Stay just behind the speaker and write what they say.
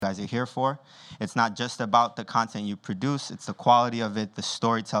guys are here for. It's not just about the content you produce, it's the quality of it, the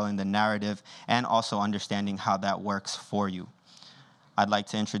storytelling, the narrative, and also understanding how that works for you. I'd like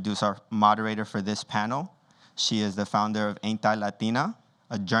to introduce our moderator for this panel. She is the founder of Ain't I Latina,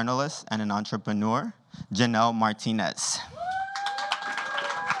 a journalist and an entrepreneur, Janelle Martinez.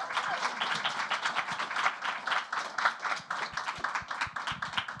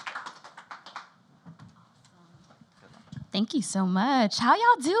 Thank you so much. How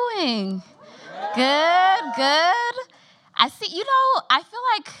y'all doing? Good. I see, I feel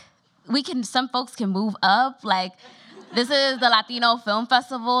like some folks can move up. Like, this is the Latino Film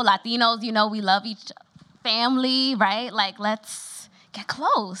Festival. Latinos, we love each family, right? Like, let's get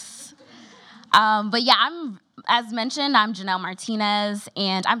close. But yeah, as mentioned, I'm Janelle Martinez,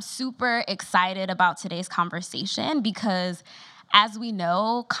 and I'm super excited about today's conversation because, as we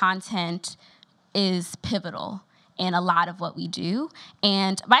know, content is pivotal in a lot of what we do.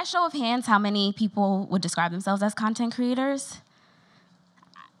 And by a show of hands, how many people would describe themselves as content creators?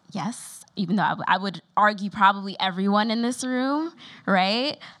 Yes, even though I would argue probably everyone in this room,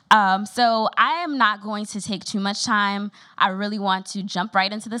 right? So I am not going to take too much time. I really want to jump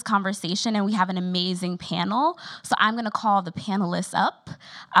right into this conversation, and we have an amazing panel. So I'm going to call the panelists up.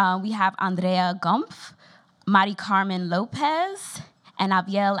 We have Andrea Gumpf, Mari Carmen Lopez, and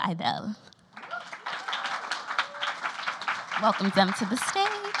Abiel Aidel. Welcome them to the stage.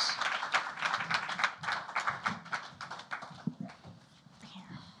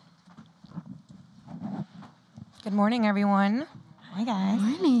 Good morning, everyone. Hi, guys.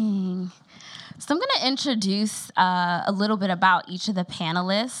 Good morning. So I'm going to introduce a little bit about each of the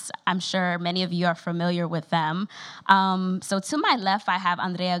panelists. I'm sure many of you are familiar with them. So to my left, I have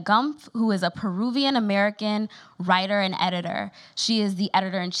Andrea Gumpf, who is a Peruvian-American writer and editor. She is the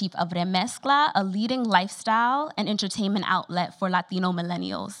editor-in-chief of Remezcla, a leading lifestyle and entertainment outlet for Latino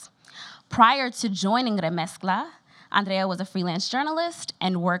millennials. Prior to joining Remezcla, Andrea was a freelance journalist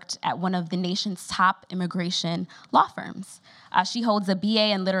and worked at one of the nation's top immigration law firms. She holds a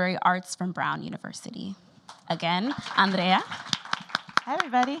BA in literary arts from Brown University. Again, Andrea. Hi,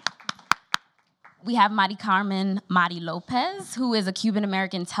 everybody. We have Mari Carmen Mari Lopez, who is a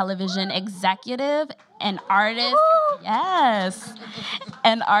Cuban-American television executive and artist. Woo! Yes.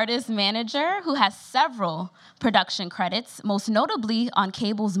 An artist manager who has several production credits, most notably on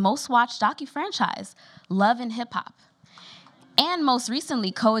cable's most watched docu-franchise, Love and Hip Hop. And most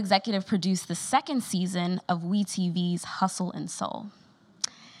recently, co-executive produced the second season of WeTV's Hustle and Soul.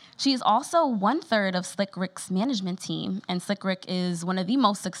 She is also 1/3 of Slick Rick's management team, and Slick Rick is one of the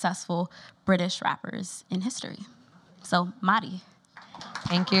most successful British rappers in history. So, Mari.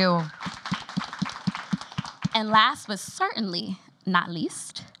 Thank you. And last but certainly not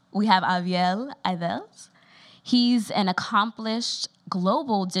least, we have Abiel Aidel. He's an accomplished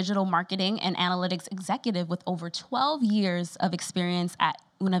global digital marketing and analytics executive with over 12 years of experience at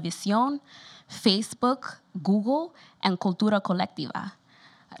Univision, Facebook, Google, and Cultura Colectiva,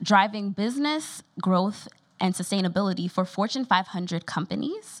 driving business growth and sustainability for Fortune 500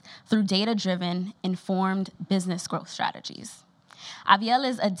 companies through data-driven, informed business growth strategies. Abiel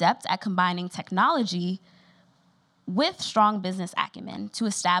is adept at combining technology with strong business acumen to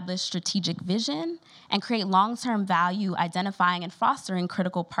establish strategic vision and create long-term value, identifying and fostering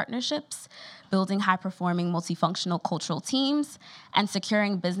critical partnerships, building high-performing multifunctional cultural teams, and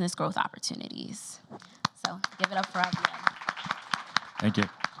securing business growth opportunities. So give it up for Abiel. Thank you.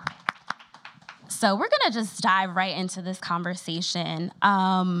 So we're gonna just dive right into this conversation.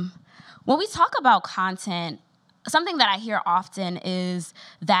 When we talk about content, something that I hear often is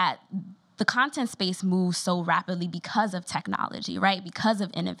that the content space moves so rapidly because of technology, right? Because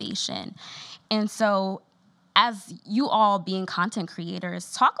of innovation. And so as you all being content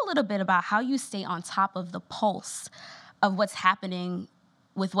creators, talk a little bit about how you stay on top of the pulse of what's happening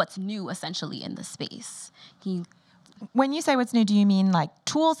with what's new essentially in the space. When you say what's new, do you mean like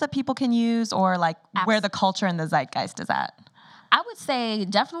tools that people can use or like where the culture and the zeitgeist is at? I would say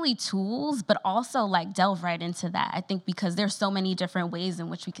definitely tools, but also like delve right into that. I think because there's so many different ways in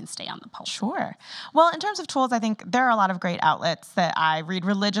which we can stay on the pulse. Sure. Well, in terms of tools, I think there are a lot of great outlets that I read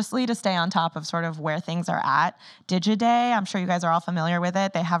religiously to stay on top of sort of where things are at. Digiday, I'm sure you guys are all familiar with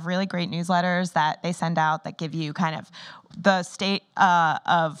it. They have really great newsletters that they send out that give you kind of the state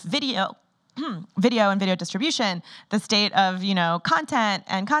of video and video distribution, the state of, content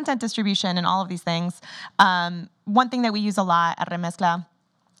and content distribution and all of these things. One thing that we use a lot at Remezcla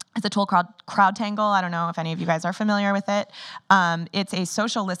It's a tool called CrowdTangle. I don't know if any of you guys are familiar with it. It's a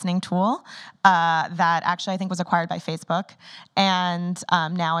social listening tool that actually I think was acquired by Facebook and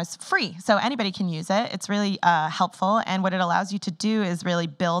now is free. So anybody can use it. It's really helpful. And what it allows you to do is really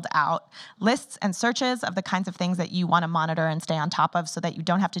build out lists and searches of the kinds of things that you want to monitor and stay on top of so that you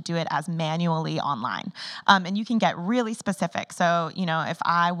don't have to do it as manually online. And you can get really specific. So, if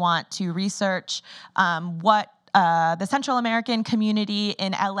I want to research what the Central American community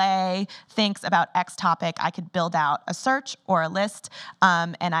in LA thinks about X topic, I could build out a search or a list,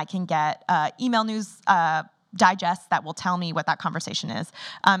 and I can get email news digests that will tell me what that conversation is.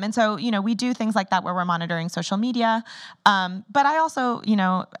 And so, we do things like that where we're monitoring social media. But I also,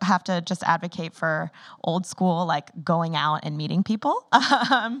 have to just advocate for old school, like going out and meeting people.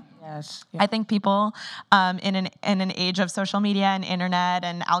 Yes. Yeah. I think people in an age of social media and internet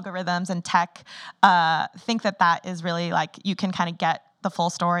and algorithms and tech think that is really like you can kind of get the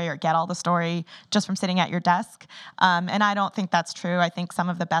full story or get all the story just from sitting at your desk. And I don't think that's true. I think some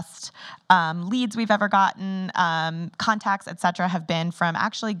of the best leads we've ever gotten, contacts, et cetera, have been from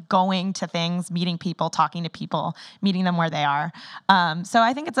actually going to things, meeting people, talking to people, meeting them where they are. So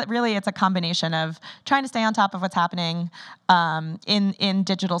I think it's a combination of trying to stay on top of what's happening in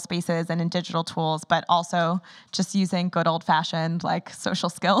digital spaces and in digital tools, but also just using good old-fashioned like social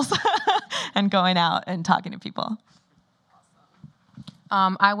skills and going out and talking to people.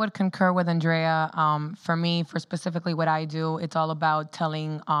 I would concur with Andrea. For me, for specifically what I do, it's all about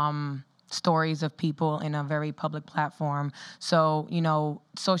telling stories of people in a very public platform. So,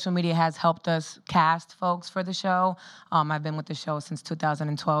 social media has helped us cast folks for the show. I've been with the show since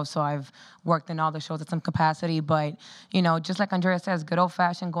 2012, so I've worked in all the shows at some capacity. But, just like Andrea says, good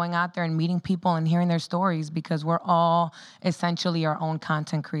old-fashioned going out there and meeting people and hearing their stories, because we're all essentially our own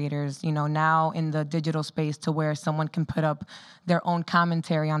content creators. Now in the digital space, to where someone can put up their own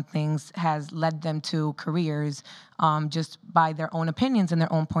commentary on things has led them to careers just by their own opinions and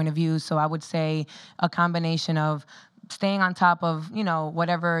their own point of view. So I would say a combination of staying on top of,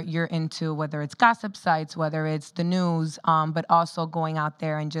 whatever you're into, whether it's gossip sites, whether it's the news, but also going out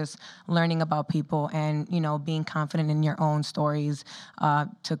there and just learning about people and, being confident in your own stories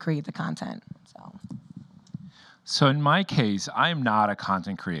to create the content. So in my case, I'm not a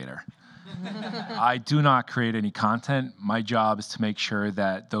content creator. I do not create any content. My job is to make sure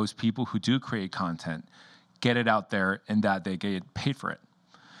that those people who do create content get it out there and that they get paid for it.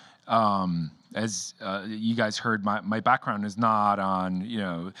 As you guys heard, my background is not on,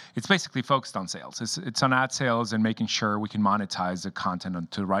 it's basically focused on sales. It's on ad sales and making sure we can monetize the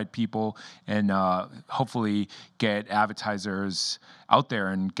content to the right people and hopefully get advertisers out there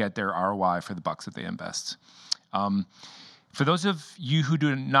and get their ROI for the bucks that they invest. For those of you who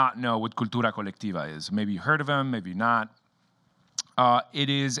do not know what Cultura Colectiva is, maybe you heard of them, maybe not. It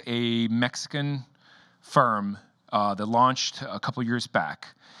is a Mexican firm that launched a couple years back.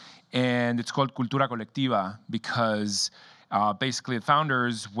 And it's called Cultura Colectiva because basically the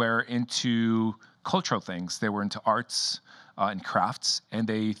founders were into cultural things. They were into arts and crafts, and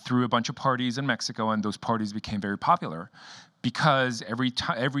they threw a bunch of parties in Mexico, and those parties became very popular because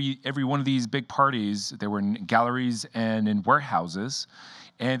every one of these big parties, they were in galleries and in warehouses,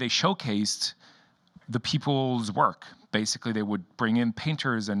 and they showcased the people's work. Basically, they would bring in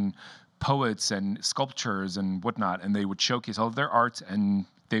painters and poets and sculptors and whatnot, and they would showcase all of their art, and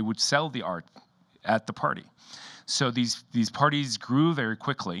they would sell the art at the party. So these parties grew very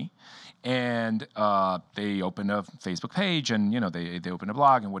quickly, and they opened a Facebook page, and they opened a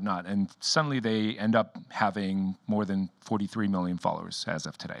blog and whatnot, and suddenly they end up having more than 43 million followers as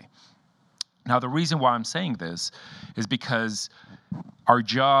of today. Now, the reason why I'm saying this is because our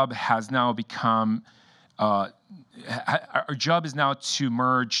job has now become our job is now to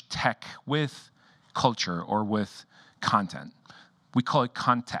merge tech with culture or with content. We call it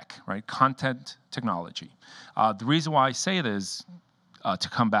contech, right? Content technology. The reason why I say this, to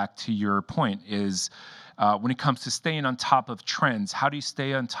come back to your point, is when it comes to staying on top of trends, how do you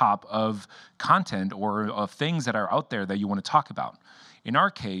stay on top of content or of things that are out there that you want to talk about? In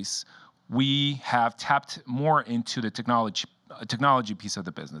our case, we have tapped more into the technology piece of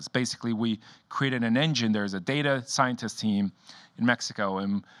the business. Basically, we created an engine. There's a data scientist team in Mexico,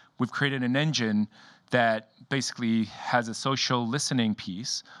 and we've created an engine that basically has a social listening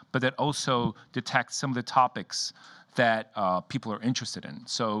piece, but that also detects some of the topics that people are interested in.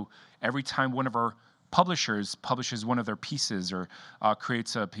 So every time one of our publishers publishes one of their pieces or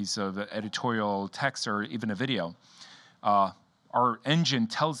creates a piece of editorial text or even a video, our engine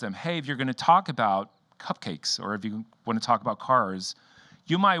tells them, hey, if you're going to talk about cupcakes or if you want to talk about cars,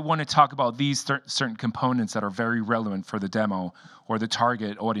 you might want to talk about these certain components that are very relevant for the demo or the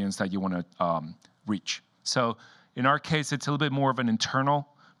target audience that you want to reach. So in our case, it's a little bit more of an internal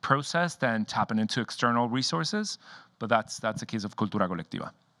process than tapping into external resources, but that's the case of Cultura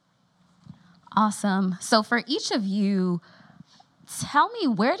Colectiva. Awesome. So for each of you, tell me,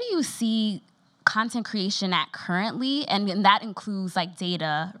 where do you see content creation at currently? And that includes like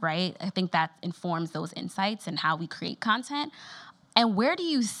data, right? I think that informs those insights and how we create content. And where do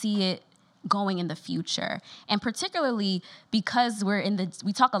you see it going in the future? And particularly because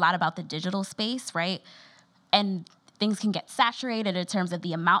we talk a lot about the digital space, right? And things can get saturated in terms of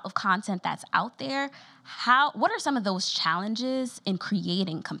the amount of content that's out there. What are some of those challenges in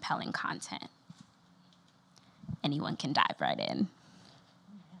creating compelling content? Anyone can dive right in.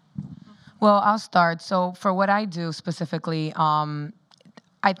 Well, I'll start. So for what I do specifically,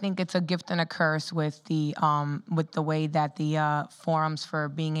 I think it's a gift and a curse with the way that the forums for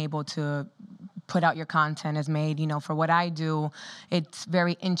being able to put out your content is made. You know, for what I do, it's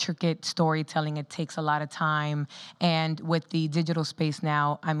very intricate storytelling. It takes a lot of time. And with the digital space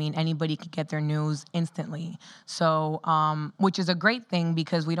now, I mean, anybody can get their news instantly. So, which is a great thing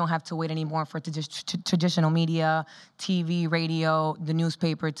because we don't have to wait anymore for traditional media, TV, radio, the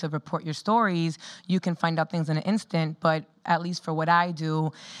newspaper to report your stories. You can find out things in an instant, but at least for what I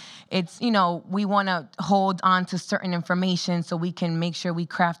do, it's, you know, we want to hold on to certain information so we can make sure we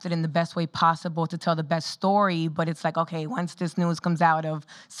craft it in the best way possible to tell the best story. But it's like, okay, once this news comes out of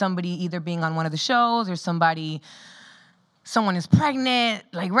somebody either being on one of the shows or someone is pregnant,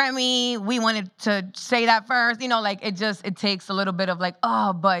 like Remy, we wanted to say that first, you know, like it takes a little bit of like,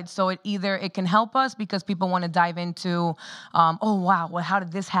 but so it can help us because people want to dive into, oh, wow, well, how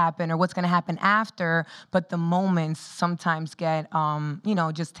did this happen or what's going to happen after? But the moments sometimes get,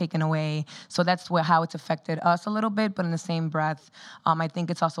 just taken away. So that's how it's affected us a little bit. But in the same breath, I think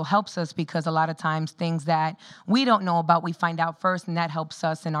it also helps us because a lot of times things that we don't know about, we find out first, and that helps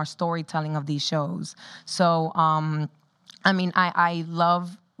us in our storytelling of these shows. So, I mean, I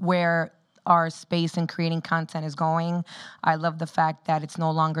love where our space in creating content is going. I love the fact that it's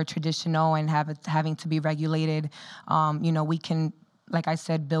no longer traditional and having to be regulated. We can, like I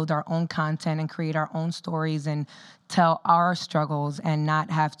said, build our own content and create our own stories and tell our struggles and not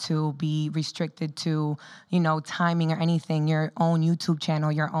have to be restricted to, timing or anything. Your own YouTube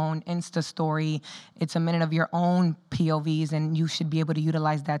channel, your own Insta story. It's a minute of your own POVs, and you should be able to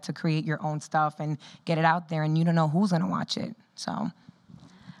utilize that to create your own stuff and get it out there, and you don't know who's going to watch it. So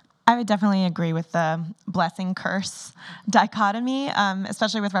I would definitely agree with the blessing-curse dichotomy,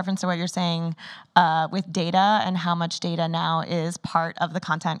 especially with reference to what you're saying with data and how much data now is part of the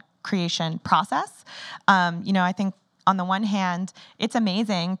content creation process. I think on the one hand, it's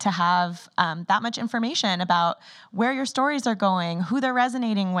amazing to have that much information about where your stories are going, who they're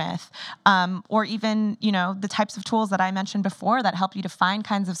resonating with, or even, the types of tools that I mentioned before that help you to find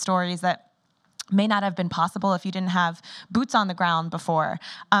kinds of stories that may not have been possible if you didn't have boots on the ground before.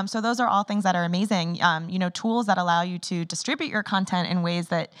 So those are all things that are amazing, tools that allow you to distribute your content in ways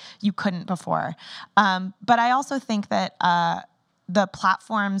that you couldn't before. But I also think that the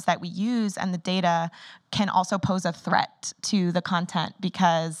platforms that we use and the data can also pose a threat to the content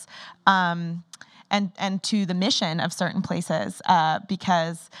because and to the mission of certain places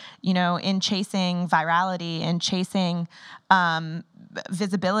because, in chasing virality and chasing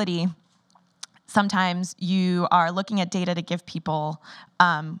visibility, sometimes you are looking at data to give people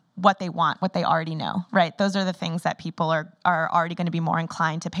what they want, what they already know, right? Those are the things that people are already going to be more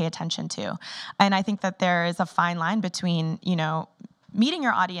inclined to pay attention to. And I think that there is a fine line between, meeting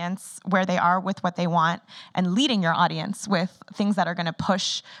your audience where they are with what they want and leading your audience with things that are going to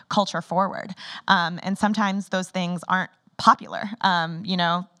push culture forward. And sometimes those things aren't popular.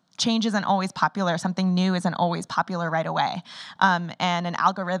 Change isn't always popular. Something new isn't always popular right away. And an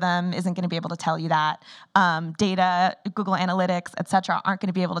algorithm isn't going to be able to tell you that. Data, Google Analytics, et cetera, aren't going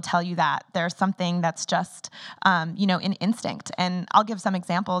to be able to tell you that. There's something that's just, an instinct. And I'll give some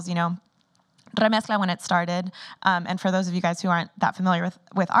examples, Remezcla, when it started, and for those of you guys who aren't that familiar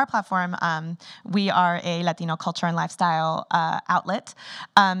with our platform, we are a Latino culture and lifestyle outlet.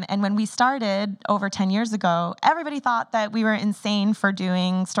 And when we started over 10 years ago, everybody thought that we were insane for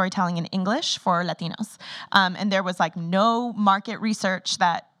doing storytelling in English for Latinos. And there was no market research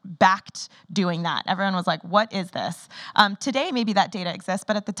that backed doing that. Everyone was like, what is this? Today, maybe that data exists,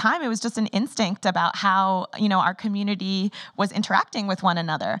 but at the time, it was just an instinct about how, our community was interacting with one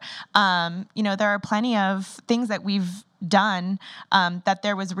another. There are plenty of things that we've done, that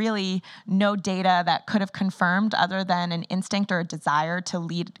there was really no data that could have confirmed other than an instinct or a desire to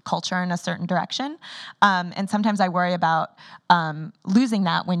lead culture in a certain direction. And sometimes I worry about losing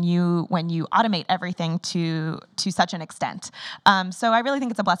that when you automate everything to such an extent. So I really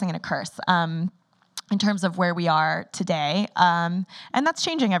think it's a blessing and a curse. In terms of where we are today. And that's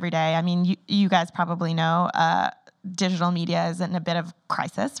changing every day. I mean, you guys probably know digital media is in a bit of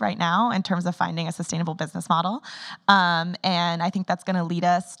crisis right now in terms of finding a sustainable business model. And I think that's going to lead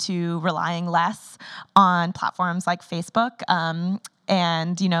us to relying less on platforms like Facebook. And,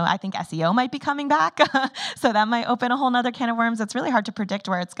 I think SEO might be coming back. So that might open a whole nother can of worms. It's really hard to predict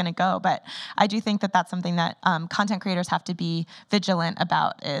where it's going to go. But I do think that that's something that content creators have to be vigilant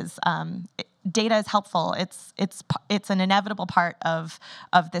about is data is helpful. It's an inevitable part of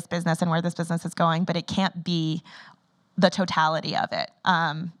this business and where this business is going, but it can't be the totality of it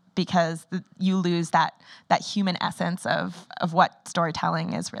because you lose that human essence of what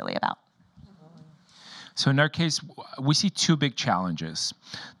storytelling is really about. So in our case, we see two big challenges.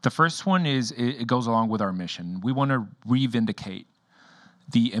 The first one is it goes along with our mission. We want to revindicate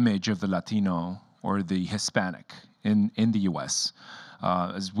the image of the Latino or the Hispanic in the U.S.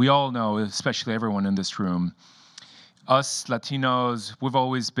 As we all know, especially everyone in this room, us Latinos, we've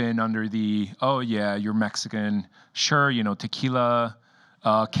always been under the, oh yeah, you're Mexican, sure, tequila,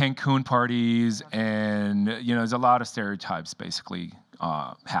 Cancun parties, and there's a lot of stereotypes basically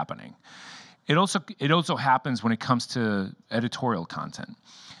happening. It also happens when it comes to editorial content.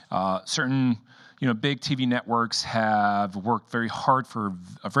 Certain big TV networks have worked very hard for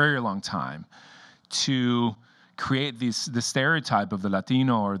a very long time to create the stereotype of the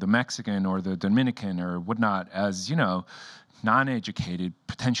Latino or the Mexican or the Dominican or whatnot as, non-educated,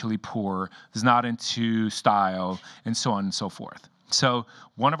 potentially poor, is not into style, and so on and so forth. So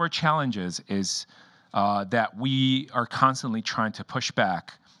one of our challenges is that we are constantly trying to push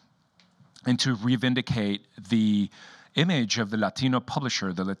back and to revindicate the image of the Latino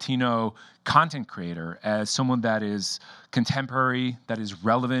publisher, the Latino content creator, as someone that is contemporary, that is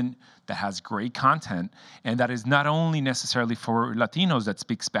relevant, that has great content, and that is not only necessarily for Latinos that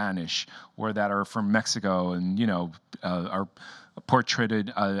speak Spanish or that are from Mexico and are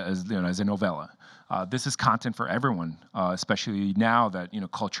portrayed as a novella. This is content for everyone, especially now that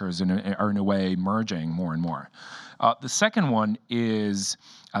cultures are in a way merging more and more. The second one is,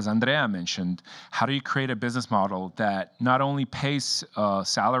 as Andrea mentioned, how do you create a business model that not only pays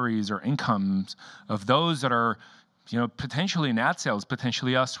salaries or incomes of those that are potentially in ad sales,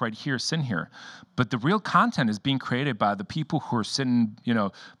 potentially us right here, sitting here, but the real content is being created by the people who are sitting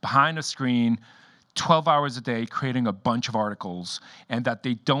behind a screen 12 hours a day creating a bunch of articles, and that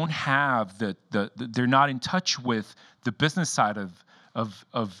they don't have they're not in touch with the business side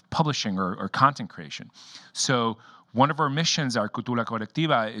of publishing or content creation. So one of our missions, our Cultura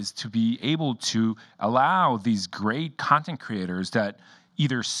Colectiva, is to be able to allow these great content creators that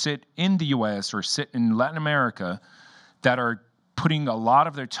either sit in the US or sit in Latin America that are putting a lot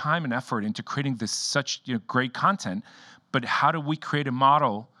of their time and effort into creating this such great content, but how do we create a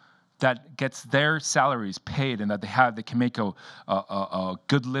model that gets their salaries paid and that they can make a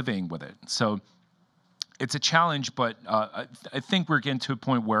good living with it? So it's a challenge, but I think we're getting to a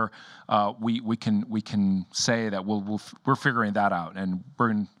point where we can say that we're figuring that out, and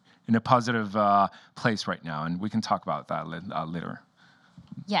we're in a positive place right now, and we can talk about that later.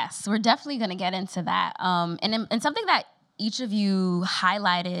 Yes, we're definitely going to get into that. And something that each of you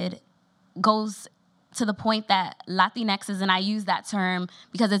highlighted goes to the point that Latinxes, and I use that term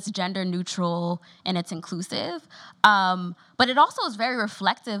because it's gender neutral and it's inclusive, but it also is very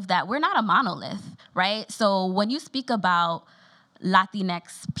reflective that we're not a monolith, right? So when you speak about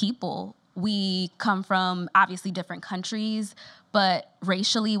Latinx people, we come from obviously different countries, but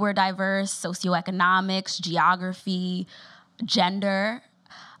racially we're diverse, socioeconomics, geography, gender.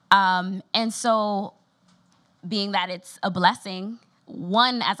 And so being that it's a blessing,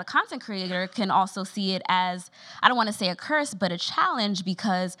 one, as a content creator, can also see it as, I don't want to say a curse, but a challenge,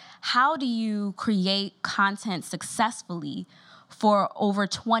 because how do you create content successfully for over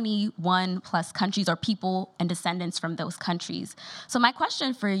 21 plus countries or people and descendants from those countries? So my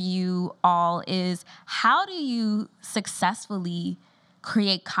question for you all is, how do you successfully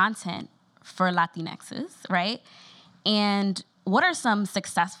create content for Latinxes, right? And what are some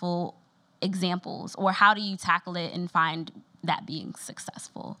successful examples, or how do you tackle it and find that being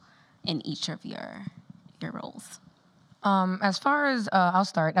successful in each of your roles? As far as, I'll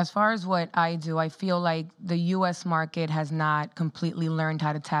start. As far as what I do, I feel like the U.S. market has not completely learned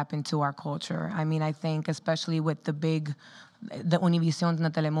how to tap into our culture. I mean, I think especially with the big the Univisions and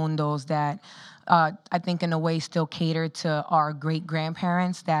the Telemundos that I think in a way still cater to our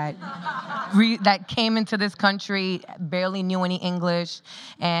great-grandparents that that came into this country, barely knew any English.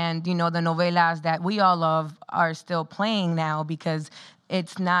 And, the novelas that we all love are still playing now because it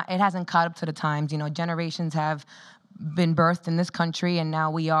hasn't caught up to the times. Generations have been birthed in this country, and now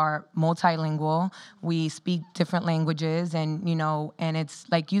we are multilingual. We speak different languages, and and it's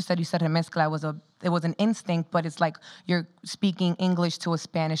like you said remezcla it was an instinct, but it's like you're speaking English to a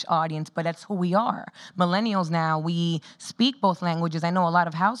Spanish audience, but that's who we are. Millennials now, we speak both languages. I know a lot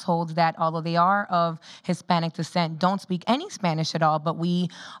of households that, although they are of Hispanic descent, don't speak any Spanish at all, but we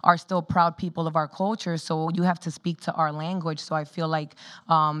are still proud people of our culture, so you have to speak to our language. So I feel like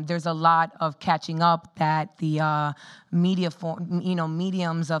there's a lot of catching up that the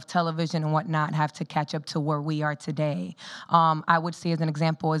mediums of television and whatnot have to catch up to where we are today. I would say as an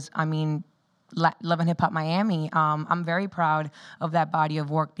example Love and Hip Hop Miami. I'm very proud of that body of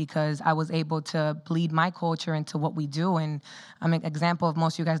work because I was able to bleed my culture into what we do. And an example of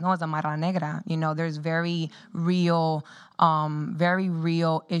most of you guys know is Amarra Negra. There's very real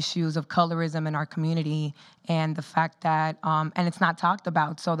issues of colorism in our community, and the fact that, and it's not talked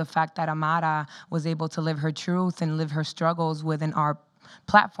about. So the fact that Amarra was able to live her truth and live her struggles within our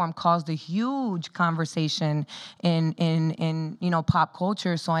platform caused a huge conversation in pop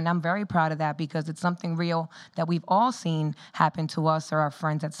culture. So, and I'm very proud of that because it's something real that we've all seen happen to us or our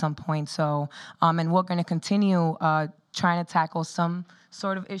friends at some point. So, and we're going to continue trying to tackle some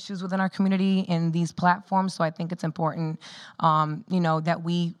sort of issues within our community in these platforms. So I think it's important, that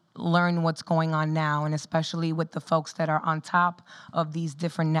we learn what's going on now, and especially with the folks that are on top of these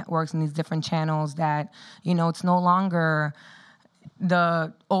different networks and these different channels that, it's no longer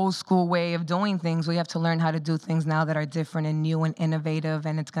the old school way of doing things. We have to learn how to do things now that are different and new and innovative,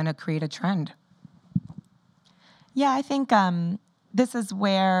 and it's going to create a trend. Yeah, I think this is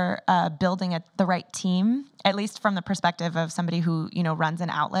where building the right team, at least from the perspective of somebody who, runs an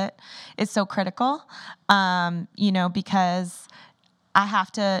outlet, is so critical, because I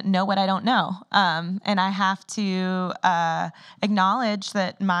have to know what I don't know. And I have to acknowledge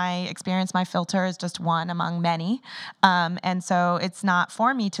that my experience, my filter is just one among many. And so it's not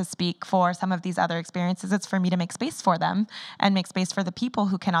for me to speak for some of these other experiences. It's for me to make space for them and make space for the people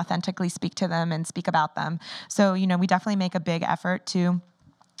who can authentically speak to them and speak about them. So, we definitely make a big effort to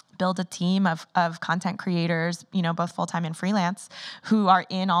build a team of content creators, both full-time and freelance, who are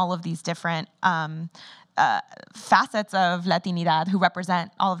in all of these different facets of Latinidad, who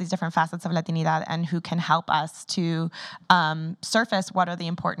represent all of these different facets of Latinidad, and who can help us to surface what are the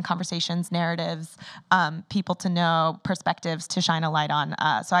important conversations, narratives, people to know, perspectives to shine a light on.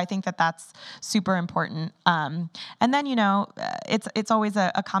 So I think that that's super important. And then, it's always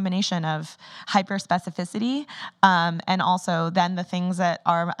a combination of hyper specificity and also then the things that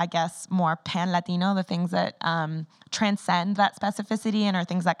are, I guess, more pan-Latino, the things that transcend that specificity and are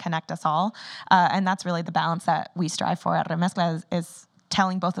things that connect us all. And that's really the balance that we strive for at Remezcla is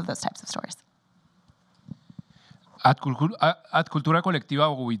telling both of those types of stories. At Cultura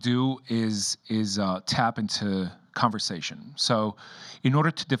Colectiva, what we do is tap into conversation. So in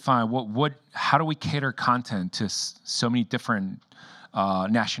order to define how do we cater content to so many different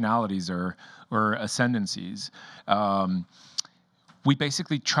nationalities or ascendancies, we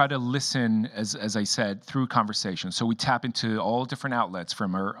basically try to listen, as I said, through conversation. So we tap into all different outlets,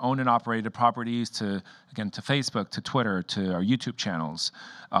 from our owned and operated properties to Facebook, to Twitter, to our YouTube channels,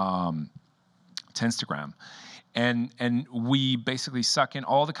 to Instagram. And we basically suck in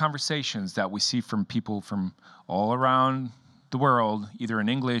all the conversations that we see from people from all around the world, either in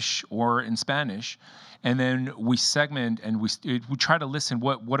English or in Spanish. And then we segment and we try to listen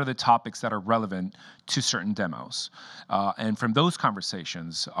what are the topics that are relevant to certain demos. And from those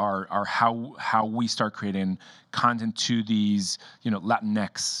conversations are how we start creating content to these,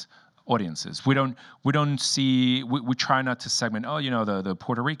 Latinx audiences. We try not to segment, the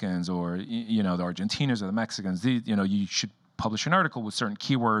Puerto Ricans or, the Argentinians or the Mexicans. You should publish an article with certain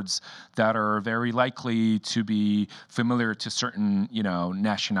keywords that are very likely to be familiar to certain,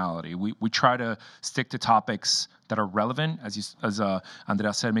 nationality. We try to stick to topics that are relevant, as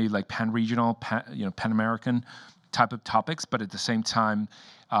Andrea said, maybe like pan-regional, pan-American type of topics, but at the same time,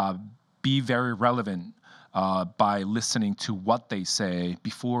 be very relevant by listening to what they say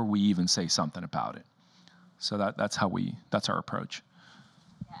before we even say something about it. So that's our approach.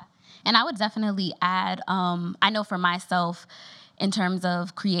 And I would definitely add, I know for myself, in terms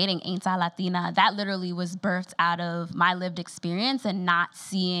of creating Ainta Latina, that literally was birthed out of my lived experience and not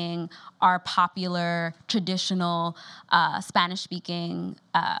seeing our popular, traditional Spanish-speaking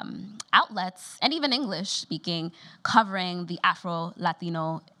outlets, and even English-speaking, covering the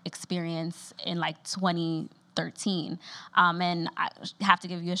Afro-Latino experience in like 2013. And I have to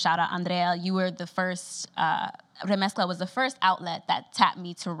give you a shout out, Andrea. You were the first, Remezcla was the first outlet that tapped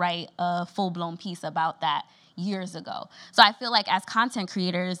me to write a full-blown piece about that years ago. So I feel like as content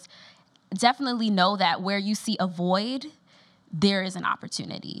creators, definitely know that where you see a void, there is an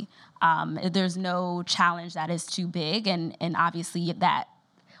opportunity. There's no challenge that is too big, and obviously that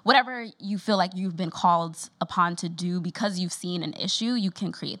whatever you feel like you've been called upon to do because you've seen an issue, you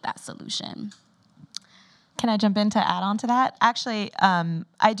can create that solution. Can I jump in to add on to that? Actually,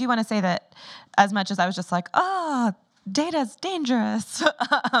 I do want to say that as much as I was just like, oh, data's dangerous,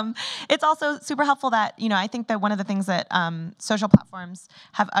 it's also super helpful that, I think that one of the things that social platforms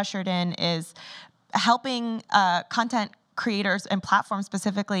have ushered in is helping content creators and platforms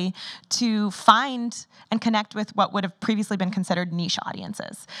specifically to find and connect with what would have previously been considered niche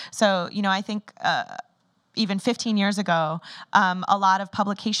audiences. So, I think even 15 years ago, a lot of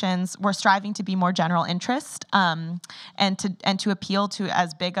publications were striving to be more general interest and to appeal to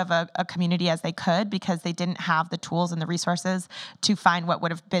as big of a community as they could, because they didn't have the tools and the resources to find what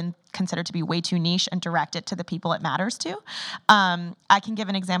would have been considered to be way too niche and direct it to the people it matters to. I can give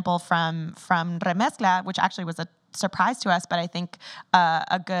an example from Remezcla, which actually was a surprise to us, but I think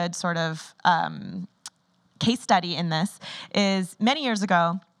a good sort of case study in this is many years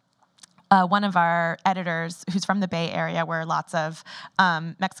ago, one of our editors, who's from the Bay Area, where lots of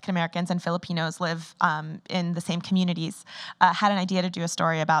Mexican Americans and Filipinos live in the same communities, had an idea to do a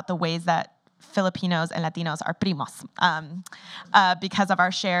story about the ways that Filipinos and Latinos are primos because of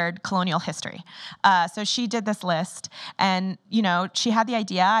our shared colonial history. So she did this list, and she had the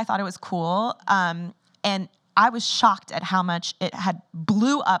idea. I thought it was cool, and I was shocked at how much it had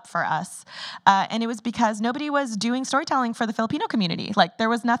blew up for us. And it was because nobody was doing storytelling for the Filipino community. Like, there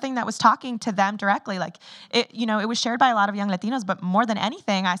was nothing that was talking to them directly. Like, it was shared by a lot of young Latinos, but more than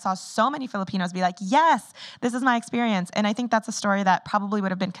anything, I saw so many Filipinos be like, yes, this is my experience. And I think that's a story that probably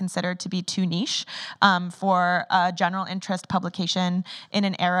would have been considered to be too niche for a general interest publication in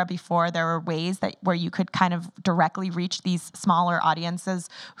an era before there were ways where you could kind of directly reach these smaller audiences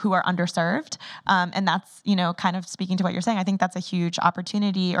who are underserved. And that's, kind of speaking to what you're saying, I think that's a huge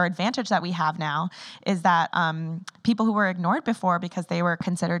opportunity or advantage that we have now, is that people who were ignored before because they were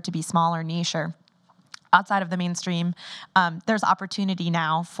considered to be small or niche or outside of the mainstream, there's opportunity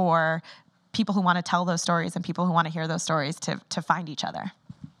now for people who want to tell those stories and people who want to hear those stories to find each other.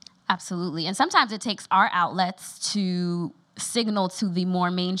 Absolutely. And sometimes it takes our outlets to signal to the more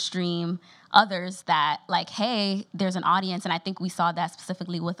mainstream others that, like, hey, there's an audience. And I think we saw that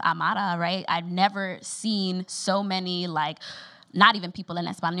specifically with Amara, right? I've never seen so many, like, not even people in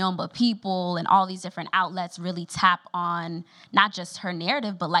Espanol, but people and all these different outlets really tap on not just her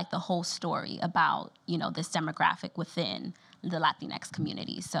narrative, but like the whole story about, this demographic within the Latinx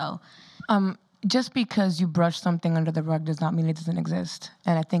community. So just because you brush something under the rug does not mean it doesn't exist.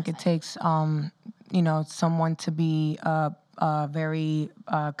 And I think it takes, someone to be very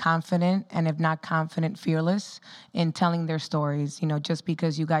confident, and if not confident, fearless in telling their stories. Just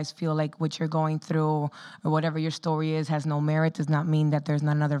because you guys feel like what you're going through or whatever your story is has no merit does not mean that there's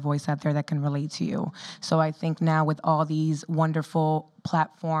not another voice out there that can relate to you. So I think now with all these wonderful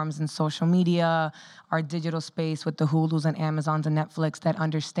platforms and social media, our digital space with the Hulus and Amazons and Netflix that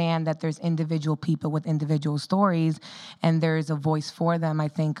understand that there's individual people with individual stories and there's a voice for them, I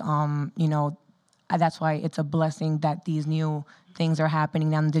think, that's why it's a blessing that these new things are happening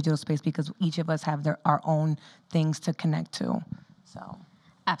now in the digital space, because each of us have our own things to connect to. So,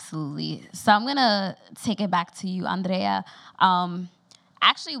 absolutely. So I'm gonna take it back to you, Andrea.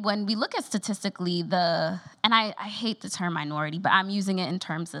 Actually, when we look at statistically and I hate the term minority, but I'm using it in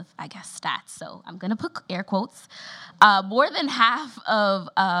terms of, I guess, stats. So I'm gonna put air quotes. More than half of,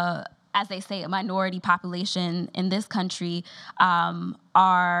 as they say, a minority population in this country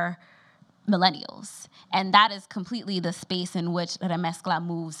are millennials. And that is completely the space in which Remezcla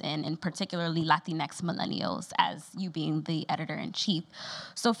moves in, and particularly Latinx millennials, as you being the editor-in-chief.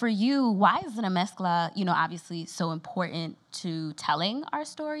 So for you, why is Remezcla, obviously so important to telling our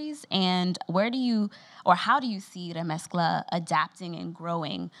stories? And how do you see Remezcla adapting and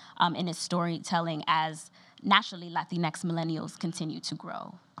growing in its storytelling as naturally Latinx millennials continue to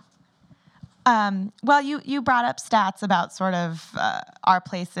grow? Well, you brought up stats about sort of our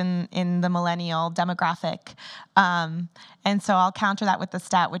place in the millennial demographic. And so I'll counter that with the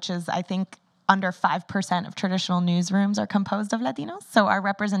stat, which is, I think, under 5% of traditional newsrooms are composed of Latinos. So our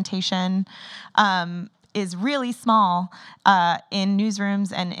representation is really small in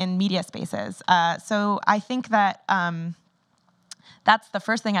newsrooms and in media spaces. So I think that that's the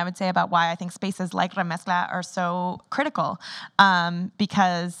first thing I would say about why I think spaces like Remezcla are so critical,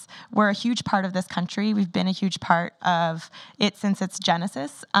 because we're a huge part of this country. We've been a huge part of it since its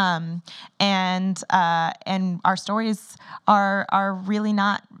genesis, and our stories are really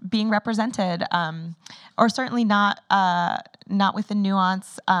not being represented, or certainly not with the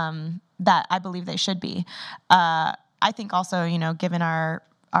nuance that I believe they should be. I think also, given our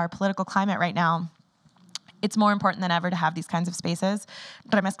political climate right now, it's more important than ever to have these kinds of spaces.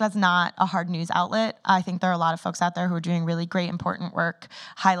 Remezcla is not a hard news outlet. I think there are a lot of folks out there who are doing really great, important work,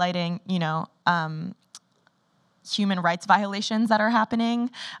 highlighting, human rights violations that are happening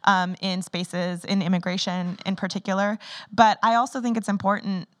in spaces, in immigration in particular. But I also think it's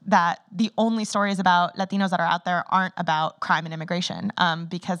important that the only stories about Latinos that are out there aren't about crime and immigration,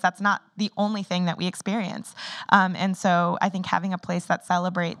 because that's not the only thing that we experience. And so I think having a place that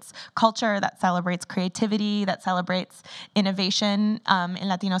celebrates culture, that celebrates creativity, that celebrates innovation in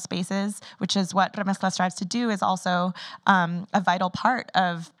Latino spaces, which is what Remezcla strives to do, is also a vital part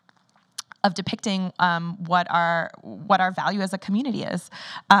of depicting what our value as a community is.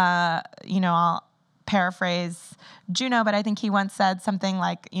 I'll paraphrase Juno, but I think he once said something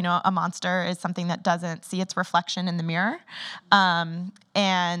like, a monster is something that doesn't see its reflection in the mirror. And,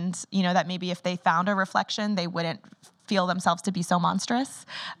 that maybe if they found a reflection, they wouldn't feel themselves to be so monstrous.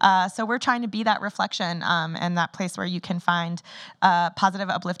 So we're trying to be that reflection, and that place where you can find positive,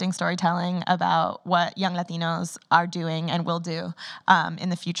 uplifting storytelling about what young Latinos are doing and will do in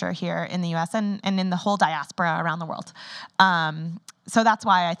the future here in the U.S. and in the whole diaspora around the world. So that's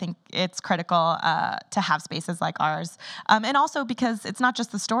why I think it's critical to have spaces like ours. And also because it's not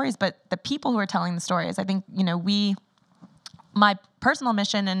just the stories, but the people who are telling the stories. I think, my personal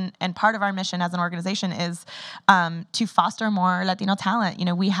mission and part of our mission as an organization is to foster more Latino talent.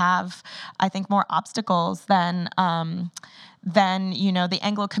 We have, I think, more obstacles than the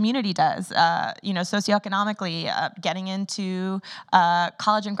Anglo community does. Socioeconomically, getting into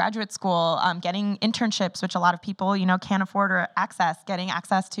college and graduate school, getting internships, which a lot of people, can't afford or access, getting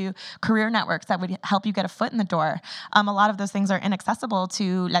access to career networks that would help you get a foot in the door. A lot of those things are inaccessible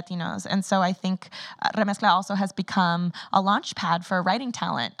to Latinos. And so I think Remezcla also has become a launch pad for writing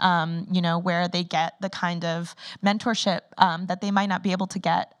talent, where they get the kind of mentorship that they might not be able to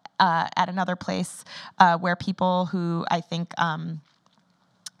get at another place, where people who I think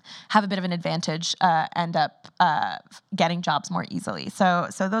have a bit of an advantage end up getting jobs more easily. So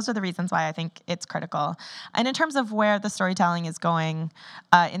those are the reasons why I think it's critical. And in terms of where the storytelling is going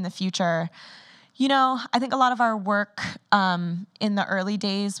in the future, I think a lot of our work in the early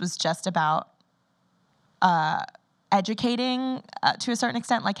days was just about educating to a certain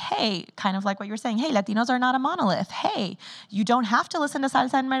extent, like, hey, kind of like what you were saying, hey, Latinos are not a monolith. Hey, you don't have to listen to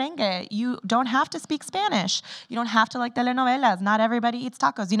salsa and merengue. You don't have to speak Spanish. You don't have to like telenovelas. Not everybody eats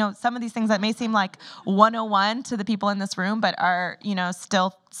tacos. Some of these things that may seem like 101 to the people in this room, but are,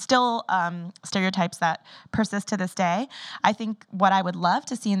 still stereotypes that persist to this day. I think what I would love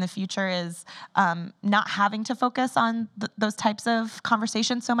to see in the future is not having to focus on those types of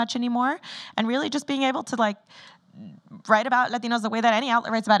conversations so much anymore, and really just being able to write about Latinos the way that any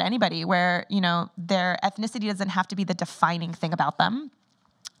outlet writes about anybody, where, their ethnicity doesn't have to be the defining thing about them.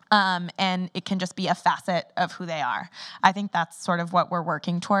 And it can just be a facet of who they are. I think that's sort of what we're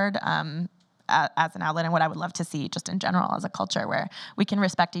working toward as an outlet, and what I would love to see just in general as a culture, where we can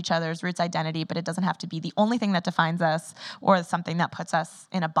respect each other's roots identity, but it doesn't have to be the only thing that defines us or something that puts us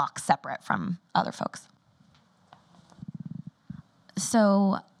in a box separate from other folks.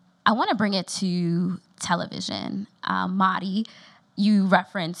 So I want to bring it to television. Mari, you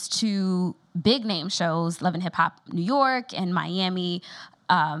referenced two big name shows, Love and Hip Hop New York and Miami,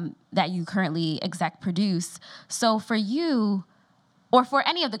 that you currently exec produce. So for you, or for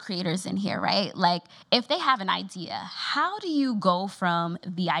any of the creators in here, right? Like, if they have an idea, how do you go from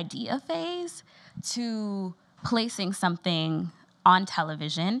the idea phase to placing something on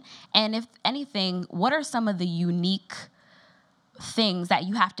television? And if anything, what are some of the unique things that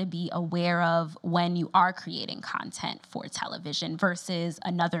you have to be aware of when you are creating content for television versus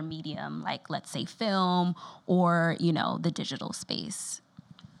another medium, like, let's say, film or, the digital space?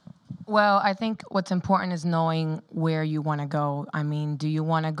 Well, I think what's important is knowing where you want to go. I mean, do you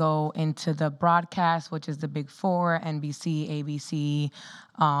want to go into the broadcast, which is the big four, NBC, ABC,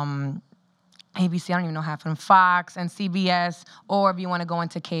 ABC, I don't even know half of them, Fox and CBS, or if you want to go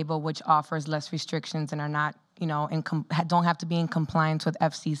into cable, which offers less restrictions and are not, don't have to be in compliance with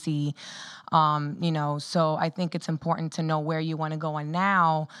FCC. So I think it's important to know where you want to go. And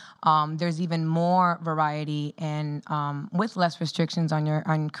now there's even more variety and with less restrictions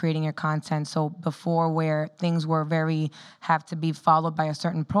on creating your content. So before, where things were have to be followed by a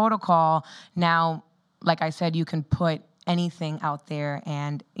certain protocol, now, like I said, you can put anything out there,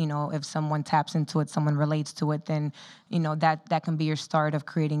 and if someone taps into it, someone relates to it, then that can be your start of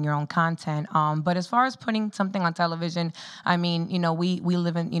creating your own content. But as far as putting something on television, I mean, we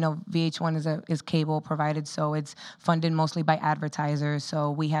live in, VH1 is cable provided, so it's funded mostly by advertisers. So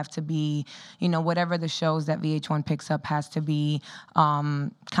we have to be, whatever the shows that VH1 picks up has to be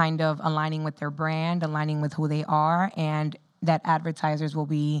kind of aligning with their brand, aligning with who they are, and that advertisers will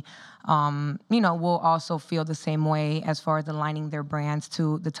be, will also feel the same way as far as aligning their brands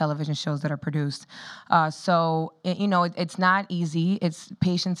to the television shows that are produced. It's not easy.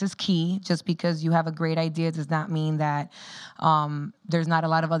 Patience is key. Just because you have a great idea does not mean that there's not a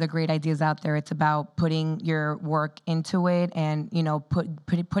lot of other great ideas out there. It's about putting your work into it and,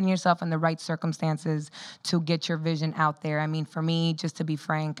 putting yourself in the right circumstances to get your vision out there. I mean, for me, just to be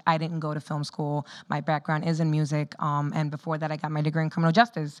frank, I didn't go to film school. My background is in music, and before that, I got my degree in criminal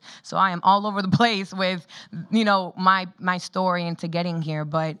justice. So I am all over the place with, my story into getting here.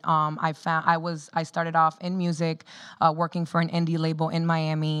 But I started off in music, working for an indie label in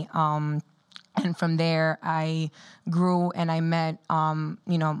Miami. And from there, I grew and I met,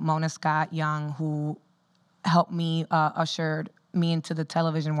 Mona Scott Young, who helped me, ushered me into the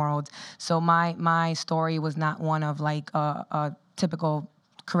television world. So my story was not one of like a typical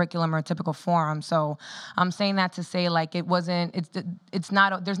curriculum or a typical forum. So I'm saying that to say, like, there's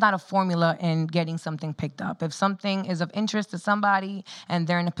not a formula in getting something picked up. If something is of interest to somebody and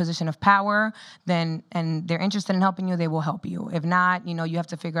they're in a position of power, and they're interested in helping you, they will help you. If not, you have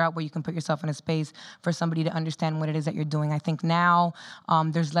to figure out where you can put yourself in a space for somebody to understand what it is that you're doing. I think now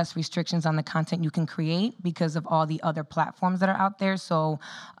there's less restrictions on the content you can create because of all the other platforms that are out there. So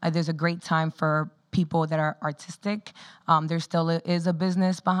there's a great time for people that are artistic. There still is a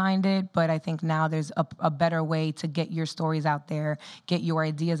business behind it, but I think now there's a better way to get your stories out there, get your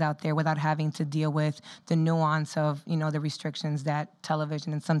ideas out there without having to deal with the nuance of, the restrictions that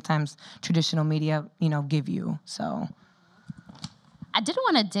television and sometimes traditional media, give you. So I did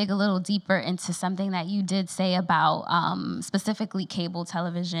want to dig a little deeper into something that you did say about specifically cable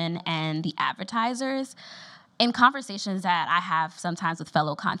television and the advertisers. In conversations that I have sometimes with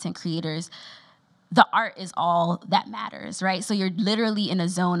fellow content creators, the art is all that matters, right? So you're literally in a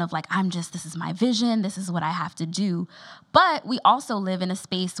zone of like, this is my vision, this is what I have to do. But we also live in a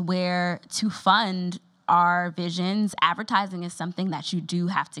space where to fund our visions, advertising is something that you do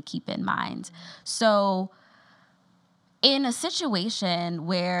have to keep in mind. So in a situation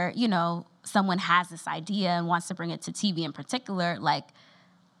where, someone has this idea and wants to bring it to TV in particular, like,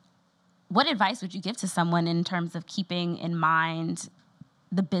 what advice would you give to someone in terms of keeping in mind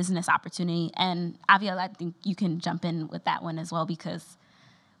the business opportunity? And Aviel, I think you can jump in with that one as well, because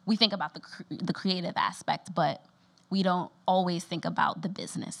we think about the creative aspect, but we don't always think about the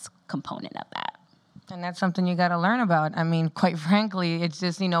business component of that. And that's something you got to learn about. I mean, quite frankly, it's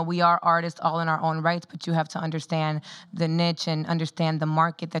just, we are artists all in our own rights, but you have to understand the niche and understand the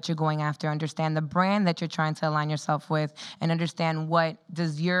market that you're going after, understand the brand that you're trying to align yourself with, and understand what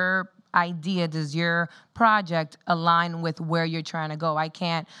does your project align with where you're trying to go.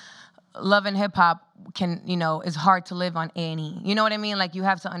 Love and hip hop is hard to live on A&E. You know what I mean? Like, you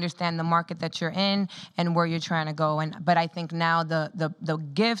have to understand the market that you're in and where you're trying to go. But I think now the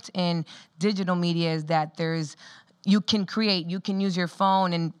gift in digital media is that you can create, you can use your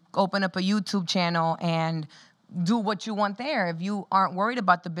phone and open up a YouTube channel and do what you want there if you aren't worried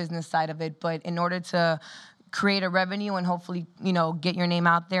about the business side of it. But in order to create a revenue and hopefully, get your name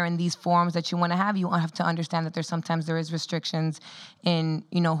out there in these forums that you want to have, you have to understand that sometimes there is restrictions in,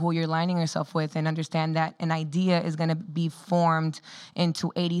 who you're lining yourself with, and understand that an idea is going to be formed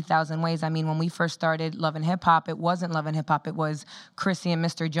into 80,000 ways. I mean, when we first started Love and Hip Hop, it wasn't Love and Hip Hop. It was Chrissy and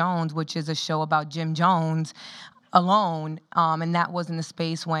Mr. Jones, which is a show about Jim Jones alone, and that was in the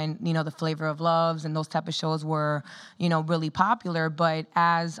space when, the Flavor of Loves and those type of shows were, really popular. But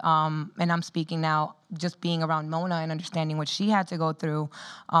as, and I'm speaking now, just being around Mona and understanding what she had to go through,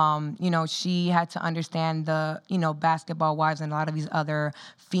 she had to understand the, Basketball Wives and a lot of these other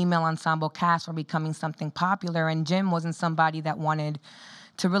female ensemble casts were becoming something popular, and Jim wasn't somebody that wanted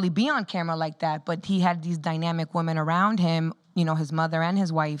to really be on camera like that, but he had these dynamic women around him, his mother and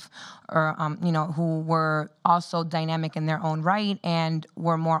his wife, or who were also dynamic in their own right and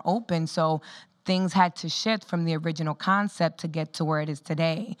were more open. So things had to shift from the original concept to get to where it is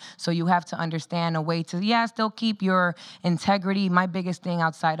today. So you have to understand a way to, still keep your integrity. My biggest thing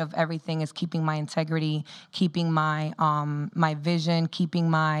outside of everything is keeping my integrity, keeping my my vision, keeping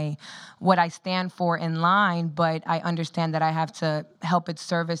my what I stand for in line. But I understand that I have to help it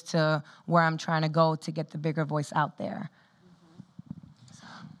service to where I'm trying to go to get the bigger voice out there.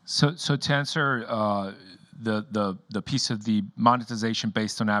 So to answer the piece of the monetization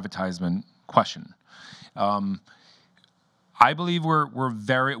based on advertisement question, I believe we're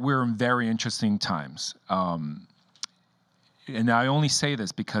in very interesting times, and I only say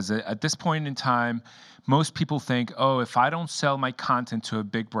this because at this point in time, most people think, oh, if I don't sell my content to a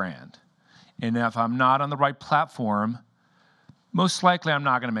big brand, and if I'm not on the right platform, most likely I'm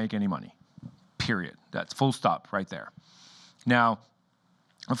not going to make any money. Period. That's full stop right there. Now,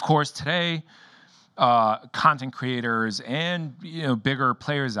 of course, today, content creators and bigger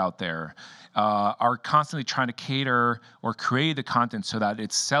players out there are constantly trying to cater or create the content so that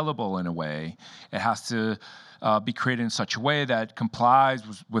it's sellable in a way. It has to be created in such a way that complies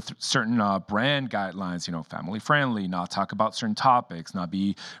with certain brand guidelines, family friendly, not talk about certain topics, not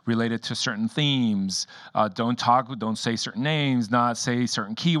be related to certain themes, don't say certain names, not say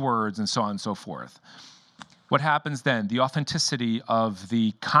certain keywords, and so on and so forth. What happens then? The authenticity of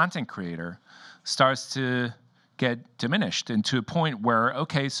the content creator starts to get diminished, and to a point where,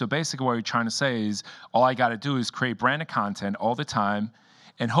 okay, so basically what you're trying to say is all I got to do is create branded content all the time,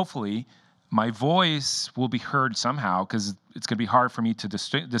 and hopefully my voice will be heard somehow, because it's going to be hard for me to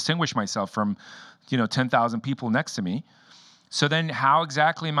distinguish myself from 10,000 people next to me. So then how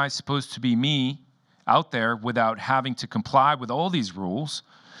exactly am I supposed to be me out there without having to comply with all these rules,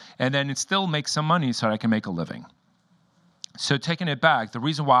 and then it still makes some money so that I can make a living? So taking it back, the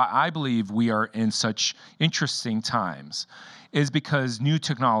reason why I believe we are in such interesting times is because new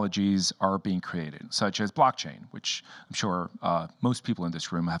technologies are being created, such as blockchain, which I'm sure most people in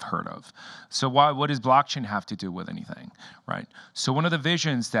this room have heard of. So what does blockchain have to do with anything, right? So one of the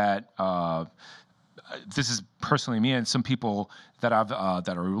visions that this is personally me and some people that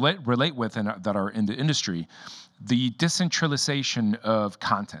I relate with and that are in the industry, the decentralization of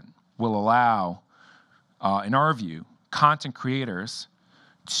content will allow, in our view, content creators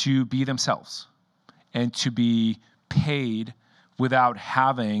to be themselves and to be paid without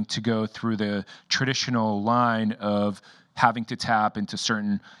having to go through the traditional line of having to tap into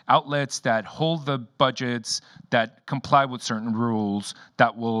certain outlets that hold the budgets, that comply with certain rules,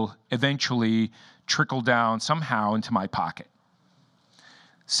 that will eventually trickle down somehow into my pocket.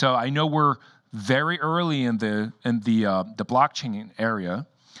 So I know we're very early in the blockchain area,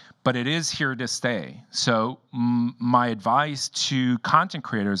 but it is here to stay. So my advice to content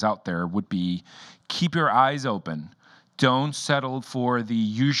creators out there would be keep your eyes open. Don't settle for the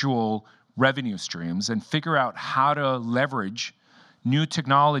usual revenue streams, and figure out how to leverage new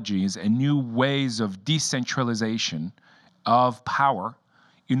technologies and new ways of decentralization of power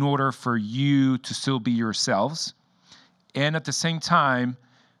in order for you to still be yourselves, and at the same time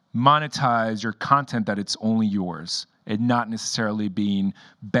monetize your content that it's only yours and not necessarily being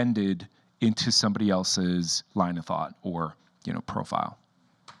bended into somebody else's line of thought or profile.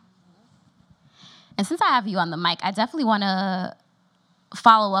 And since I have you on the mic, I definitely want to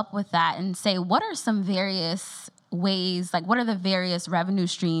follow up with that and say, what are some various ways, what are the various revenue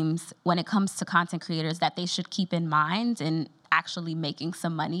streams when it comes to content creators that they should keep in mind in actually making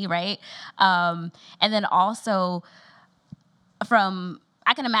some money, right? And then also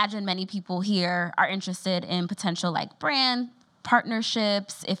I can imagine many people here are interested in potential brand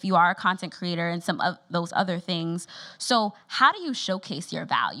partnerships if you are a content creator and some of those other things. So how do you showcase your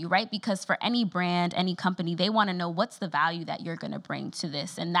value, right? Because for any brand, any company, they want to know what's the value that you're going to bring to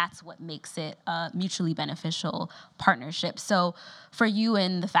this. And that's what makes it a mutually beneficial partnership. So for you,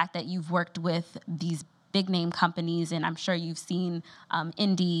 and the fact that you've worked with these big name companies, and I'm sure you've seen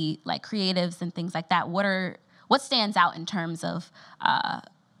indie creatives and things like that, what stands out in terms of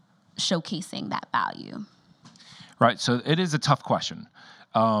showcasing that value? Right, so it is a tough question.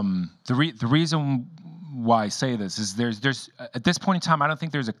 The reason why I say this is there's at this point in time, I don't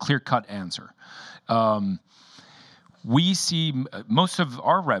think there's a clear-cut answer. We see most of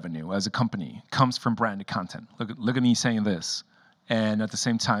our revenue as a company comes from branded content. Look at me saying this, and at the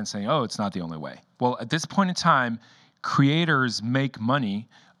same time saying, oh, it's not the only way. Well, at this point in time, creators make money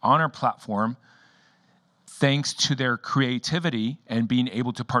on our platform thanks to their creativity and being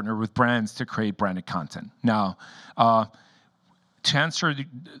able to partner with brands to create branded content. Now, to answer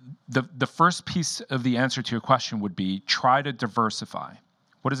the first piece of the answer to your question would be try to diversify.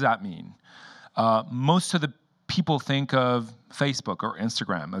 What does that mean? Most of the people think of Facebook or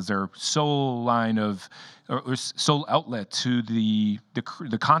Instagram as their sole line of, or sole outlet to the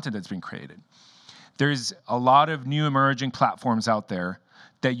content that's being created. There's a lot of new emerging platforms out there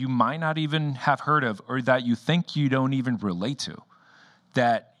that you might not even have heard of, or that you think you don't even relate to,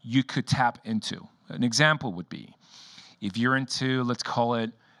 that you could tap into. An example would be, if you're into, let's call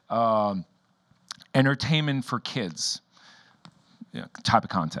it, entertainment for kids, type of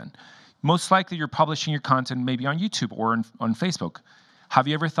content. Most likely you're publishing your content maybe on YouTube or on Facebook. Have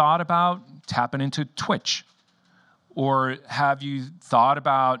you ever thought about tapping into Twitch? Or have you thought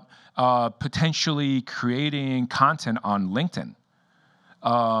about potentially creating content on LinkedIn?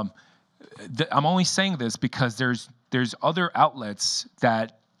 I'm only saying this because there's other outlets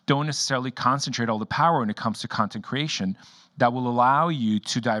that don't necessarily concentrate all the power when it comes to content creation that will allow you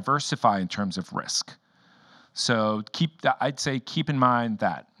to diversify in terms of risk. So I'd say keep in mind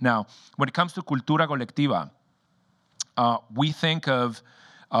that. Now, when it comes to cultura colectiva, we think of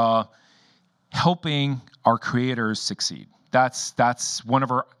helping our creators succeed. That's one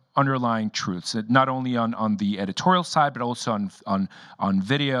of our underlying truths, not only on the editorial side, but also on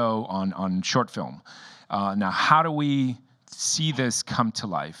video, on short film. Now, how do we see this come to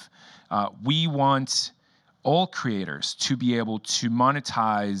life? We want all creators to be able to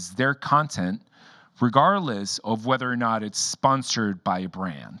monetize their content regardless of whether or not it's sponsored by a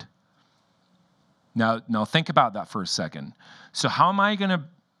brand. Now think about that for a second. So how am I going to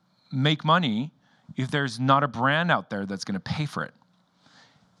make money if there's not a brand out there that's going to pay for it?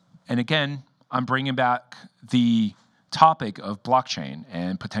 And again, I'm bringing back the topic of blockchain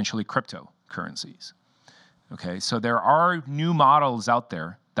and potentially cryptocurrencies. Okay, so there are new models out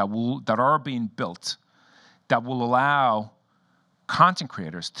there that are being built that will allow content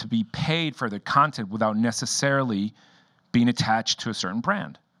creators to be paid for their content without necessarily being attached to a certain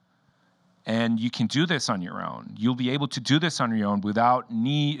brand. And you can do this on your own. You'll be able to do this on your own without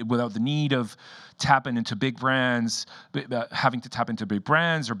the need of tapping into big brands, having to tap into big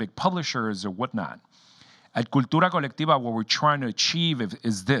brands or big publishers or whatnot. At Cultura Colectiva, what we're trying to achieve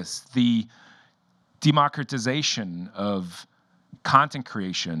is this: the democratization of content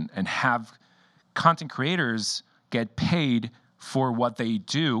creation, and have content creators get paid for what they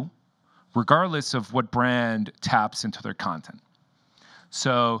do, regardless of what brand taps into their content.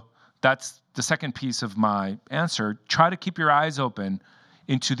 So that's the second piece of my answer. Try to keep your eyes open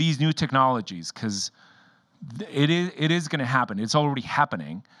into these new technologies, because it is going to happen. It's already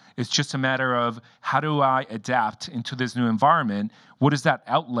happening. It's just a matter of, how do I adapt into this new environment? What does that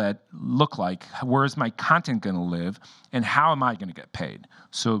outlet look like? Where is my content going to live? And how am I going to get paid?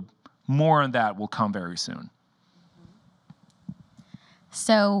 So more on that will come very soon.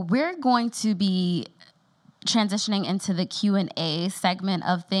 So we're going to be transitioning into the Q&A segment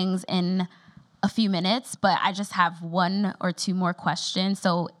of things in a few minutes, but I just have one or two more questions.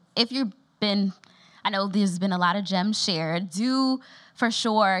 So if I know there's been a lot of gems shared, do for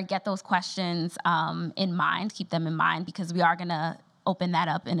sure get those questions in mind, keep them in mind, because we are gonna open that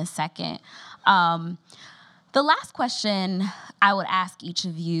up in a second. The last question I would ask each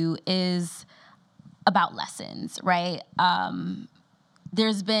of you is about lessons, right?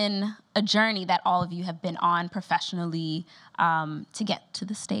 There's been a journey that all of you have been on professionally to get to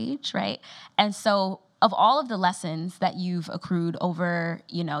the stage, right? And so of all of the lessons that you've accrued over,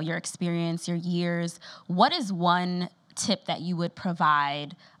 your experience, your years, what is one tip that you would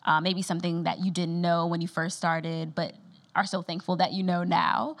provide, maybe something that you didn't know when you first started, but are so thankful that you know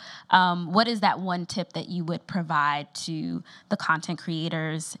now? What is that one tip that you would provide to the content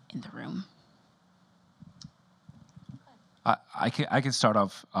creators in the room? I can start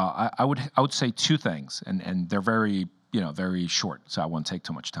off. I would say two things, and they're very very short, so I won't take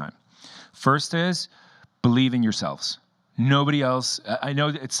too much time. First is, believe in yourselves. Nobody else. I know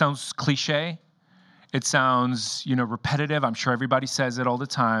it sounds cliche. It sounds repetitive. I'm sure everybody says it all the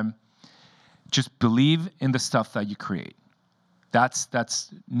time. Just believe in the stuff that you create.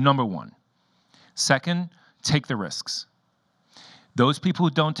 That's number one. Second, take the risks. Those people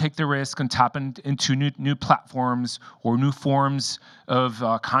who don't take the risk and tap into new platforms or new forms of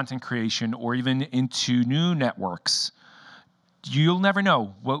content creation, or even into new networks, you'll never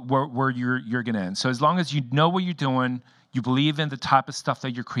know where you're going to end. So as long as you know what you're doing, you believe in the type of stuff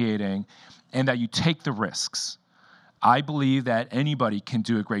that you're creating, and that you take the risks, I believe that anybody can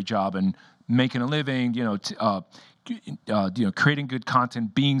do a great job in making a living, creating good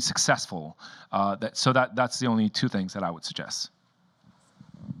content, being successful. That's the only two things that I would suggest.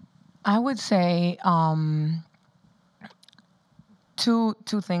 I would say two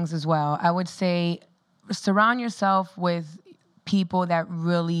things as well. I would say surround yourself with people that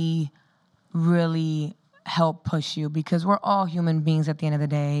really, really help push you, because we're all human beings at the end of the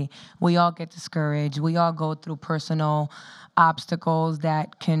day. We all get discouraged. We all go through personal obstacles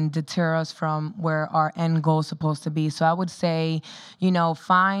that can deter us from where our end goal is supposed to be. So I would say,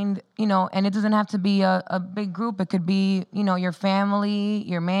 find, and it doesn't have to be a big group. It could be, your family,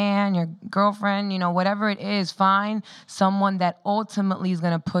 your man, your girlfriend, whatever it is. Find someone that ultimately is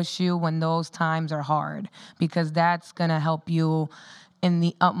going to push you when those times are hard, because that's going to help you in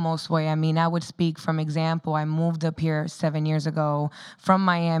the utmost way. I mean, I would speak from example. I moved up here 7 years ago from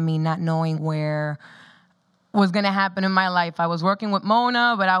Miami, not knowing where was going to happen in my life. I was working with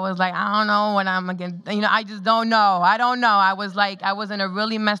Mona, but I was like, I don't know when I'm again, I just don't know. I don't know. I was in a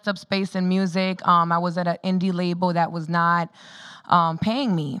really messed up space in music. I was at an indie label that was not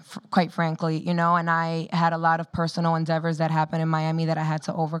paying me, quite frankly, and I had a lot of personal endeavors that happened in Miami that I had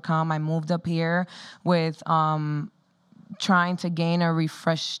to overcome. I moved up here with trying to gain a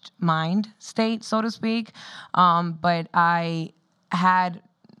refreshed mind state, so to speak. But I had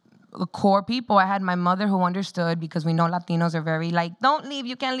core people. I had my mother who understood, because we know Latinos are very like, don't leave,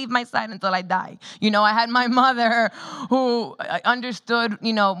 you can't leave my side until I die. I had my mother who understood,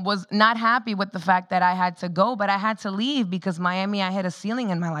 was not happy with the fact that I had to go, but I had to leave because Miami, I hit a ceiling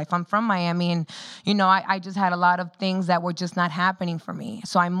in my life. I'm from Miami, and, I just had a lot of things that were just not happening for me.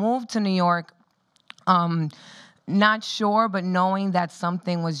 So I moved to New York, not sure, but knowing that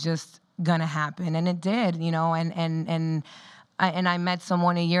something was just gonna happen, and it did, and I met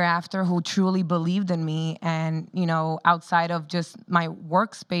someone a year after who truly believed in me, and, outside of just my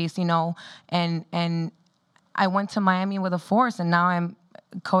workspace, and I went to Miami with a force, and now I'm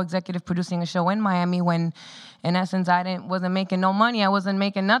co-executive producing a show in Miami when, in essence, I wasn't making no money. I wasn't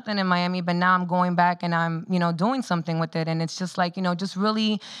making nothing in Miami, but now I'm going back and I'm, doing something with it. And it's just like, just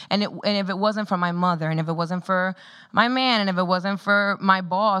really, and if it wasn't for my mother, and if it wasn't for my man, and if it wasn't for my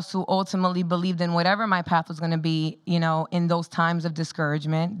boss who ultimately believed in whatever my path was going to be, in those times of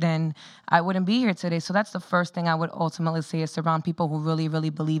discouragement, then I wouldn't be here today. So that's the first thing I would ultimately say, is surround people who really,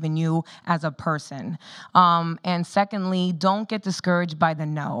 really believe in you as a person. And secondly, don't get discouraged by the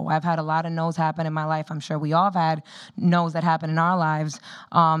no. I've had a lot of no's happen in my life. I'm sure we all have had no's that happen in our lives.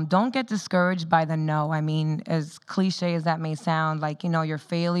 Don't get discouraged by the no. I mean, as cliche as that may sound, like, your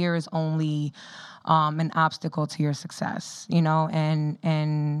failure is only an obstacle to your success,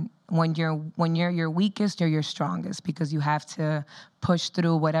 and when you're your weakest, you're your strongest, because you have to push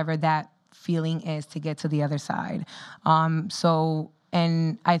through whatever that feeling is to get to the other side.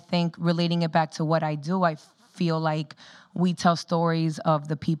 And I think relating it back to what I do, I feel like we tell stories of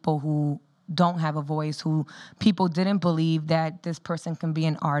the people who don't have a voice, who people didn't believe that this person can be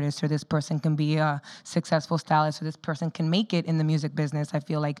an artist, or this person can be a successful stylist, or this person can make it in the music business. I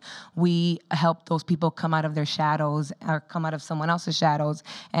feel like we help those people come out of their shadows, or come out of someone else's shadows,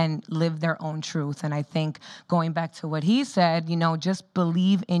 and live their own truth. And I think, going back to what he said, just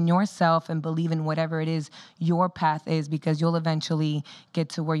believe in yourself and believe in whatever it is your path is, because you'll eventually get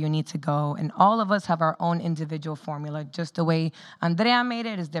to where you need to go. And all of us have our own individual formula. Just the way Andrea made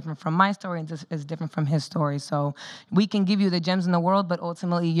it is different from my story, and is different from his story. So we can give you the gems in the world, but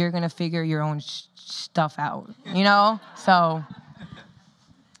ultimately you're going to figure your own stuff out, So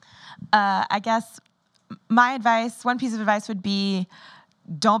I guess my advice, one piece of advice would be,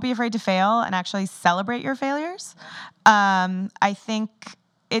 don't be afraid to fail, and actually celebrate your failures. I think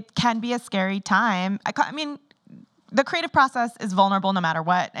it can be a scary time. I mean, the creative process is vulnerable no matter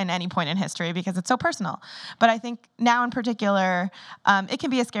what, in any point in history, because it's so personal. But I think now in particular, it can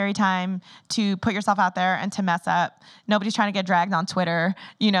be a scary time to put yourself out there and to mess up. Nobody's trying to get dragged on Twitter.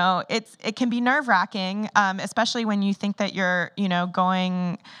 It can be nerve-wracking, especially when you think that you're,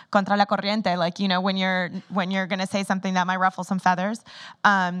 going contra la corriente, like, when you're going to say something that might ruffle some feathers.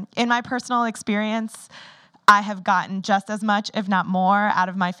 In my personal experience, I have gotten just as much, if not more, out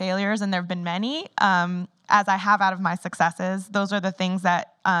of my failures, and there have been many, as I have out of my successes. Those are the things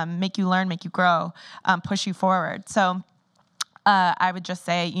that make you learn, make you grow, push you forward. So I would just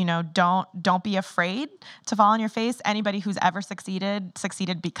say, don't be afraid to fall on your face. Anybody who's ever succeeded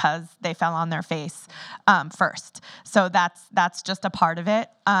because they fell on their face first. So that's just a part of it.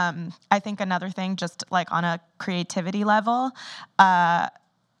 I think another thing, just like on a creativity level, I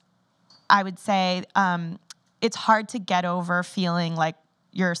would say it's hard to get over feeling like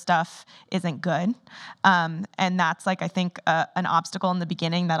your stuff isn't good. And that's, like, I think an obstacle in the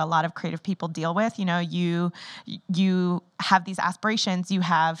beginning that a lot of creative people deal with. You have these aspirations, you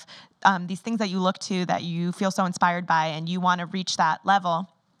have these things that you look to, that you feel so inspired by, and you want to reach that level.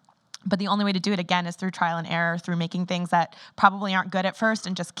 But the only way to do it, again, is through trial and error, through making things that probably aren't good at first,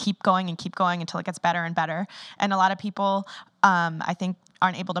 and just keep going until it gets better and better. And a lot of people, I think,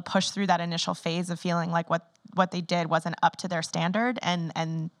 aren't able to push through that initial phase of feeling like what they did wasn't up to their standard,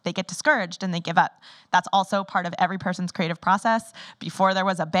 and they get discouraged and they give up. That's also part of every person's creative process. Before there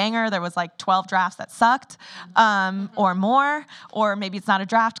was a banger, there was like 12 drafts that sucked, or more, or maybe it's not a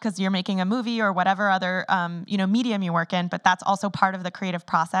draft because you're making a movie or whatever other medium you work in, but that's also part of the creative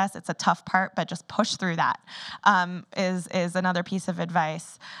process. It's a tough part, but just push through that, is another piece of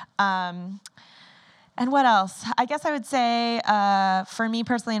advice. And what else? I guess I would say, for me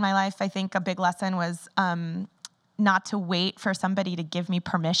personally in my life, I think a big lesson was not to wait for somebody to give me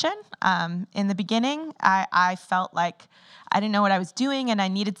permission. In the beginning, I felt like I didn't know what I was doing, and I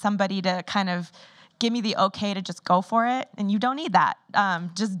needed somebody to kind of give me the okay to just go for it. And you don't need that.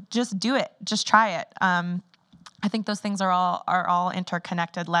 Just do it. Just try it. I think those things are all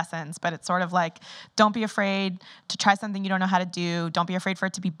interconnected lessons, but it's sort of like, don't be afraid to try something you don't know how to do. Don't be afraid for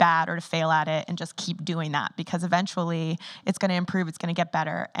it to be bad or to fail at it, and just keep doing that, because eventually it's going to improve, it's going to get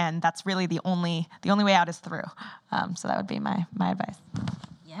better, and that's really the only way out is through. So that would be my advice.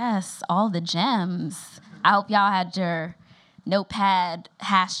 Yes, all the gems. I hope y'all had your notepad,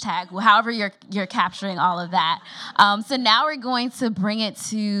 hashtag, however you're capturing all of that. So now we're going to bring it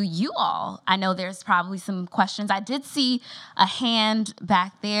to you all. I know there's probably some questions. I did see a hand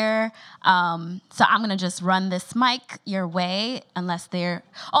back there. So I'm going to just run this mic your way, unless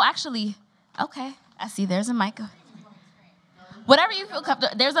actually, okay. I see there's a mic. Whatever you feel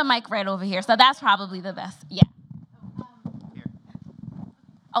comfortable. There's a mic right over here. So that's probably the best. Yeah.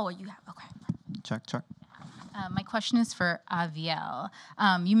 Oh, you have, okay. Check. My question is for Aviel.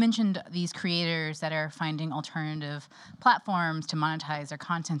 You mentioned these creators that are finding alternative platforms to monetize their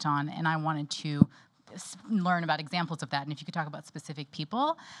content on, and I wanted to learn about examples of that, and if you could talk about specific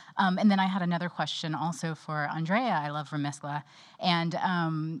people. And then I had another question also for Andrea. I love Remezcla.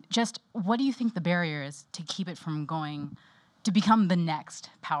 And just what do you think the barrier is to keep it from going to become the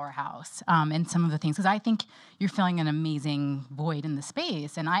next powerhouse, and some of the things, because I think you're filling an amazing void in the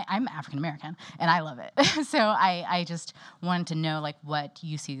space, and I'm African American, and I love it. So I just wanted to know, like, what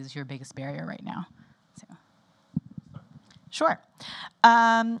you see as your biggest barrier right now. So. Sure.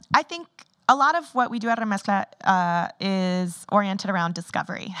 I think a lot of what we do at Remezcla is oriented around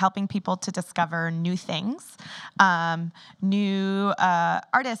discovery, helping people to discover new things, new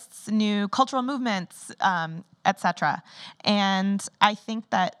artists, new cultural movements, etc. And I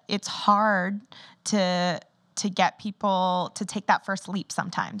think that it's hard to get people to take that first leap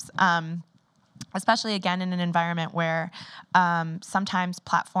sometimes. Especially, again, in an environment where sometimes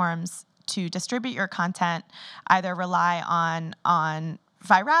platforms to distribute your content either rely on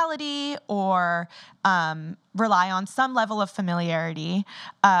virality or rely on some level of familiarity.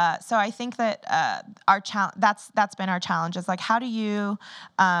 So I think that that's been our challenge, is like, how do you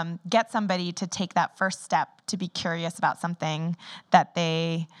get somebody to take that first step to be curious about something that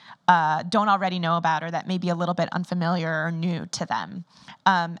they don't already know about, or that may be a little bit unfamiliar or new to them.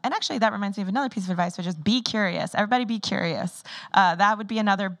 And actually, that reminds me of another piece of advice, which is be curious. Everybody be curious. That would be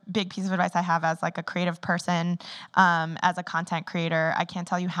another big piece of advice I have as like a creative person, as a content creator. I can't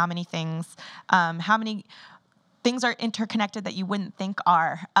tell you how many things are interconnected that you wouldn't think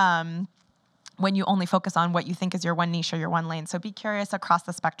are, when you only focus on what you think is your one niche or your one lane. So be curious across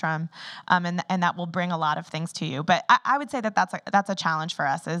the spectrum, and that will bring a lot of things to you. But I would say that that's a challenge for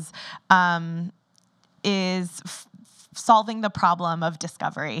us, is solving the problem of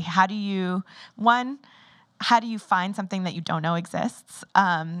discovery. How do you find something that you don't know exists?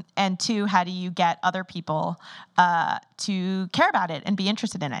 And two, how do you get other people to care about it and be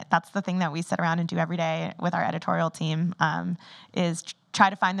interested in it? That's the thing that we sit around and do every day with our editorial team, is try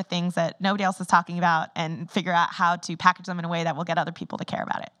to find the things that nobody else is talking about and figure out how to package them in a way that will get other people to care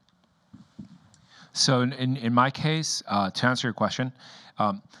about it. So in my case, to answer your question,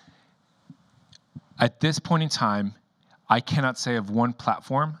 at this point in time, I cannot say of one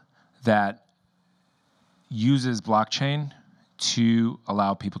platform that uses blockchain to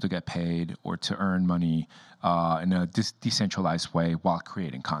allow people to get paid or to earn money in a decentralized way while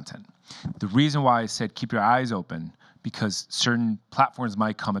creating content. The reason why I said keep your eyes open, because certain platforms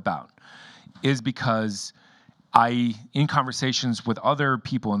might come about, is because in conversations with other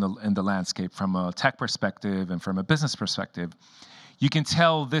people in the landscape, from a tech perspective and from a business perspective, you can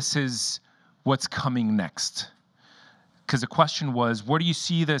tell this is what's coming next. Because the question was, where do you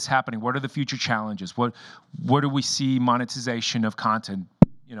see this happening? What are the future challenges? What do we see monetization of content,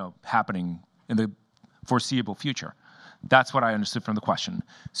 happening in the foreseeable future? That's what I understood from the question.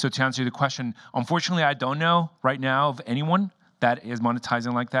 So to answer the question, unfortunately, I don't know right now of anyone that is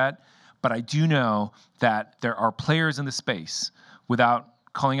monetizing like that, but I do know that there are players in the space, without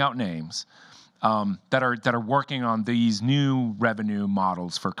calling out names, that are working on these new revenue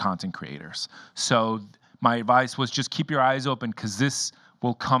models for content creators. So my advice was just keep your eyes open, because this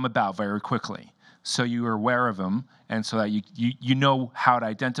will come about very quickly. So you are aware of them, and so that you know how to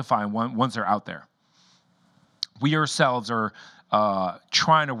identify them once they're out there. We ourselves are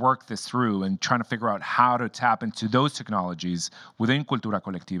trying to work this through and trying to figure out how to tap into those technologies within Cultura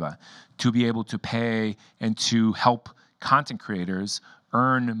Colectiva to be able to pay and to help content creators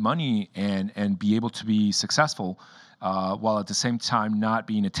earn money and be able to be successful, while at the same time not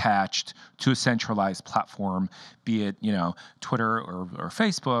being attached to a centralized platform, be it Twitter or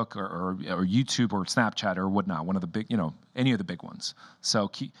Facebook or YouTube or Snapchat or whatnot, one of the big, any of the big ones. So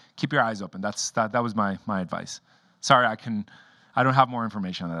keep your eyes open. That was my advice. Sorry, I don't have more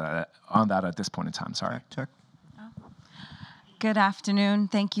information on that at this point in time. Sorry. Check. Good afternoon.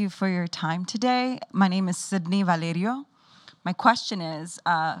 Thank you for your time today. My name is Sydney Valerio. My question is,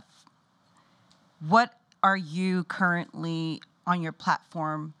 what are you currently on your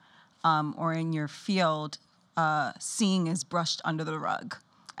platform or in your field seeing as brushed under the rug?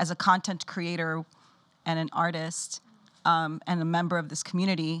 As a content creator and an artist and a member of this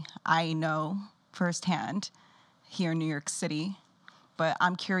community, I know firsthand here in New York City, but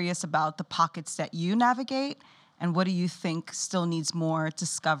I'm curious about the pockets that you navigate, and what do you think still needs more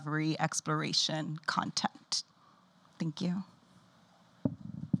discovery, exploration, content? Thank you.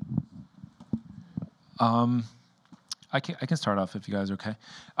 I can start off if you guys are okay.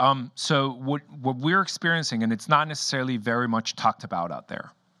 So what we're experiencing, and it's not necessarily very much talked about out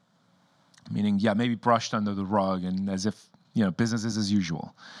there, meaning, maybe brushed under the rug and as if, business is as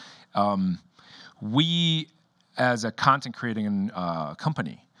usual. We, as a content creating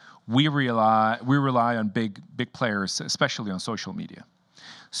company, we rely on big players, especially on social media.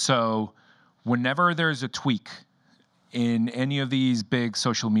 So whenever there's a tweak in any of these big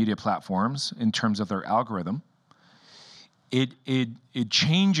social media platforms in terms of their algorithm, it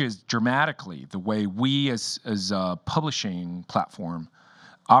changes dramatically the way we as a publishing platform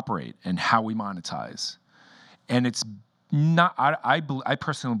operate and how we monetize. And it's not, I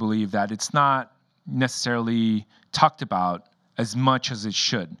personally believe that it's not necessarily talked about as much as it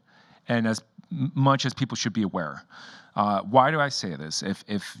should, and as much as people should be aware. Why do I say this?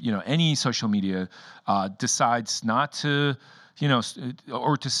 If any social media decides not to,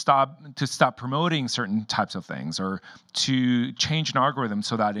 or to stop promoting certain types of things, or to change an algorithm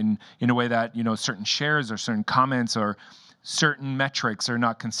so that in a way that certain shares or certain comments or certain metrics are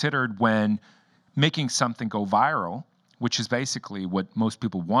not considered when making something go viral, which is basically what most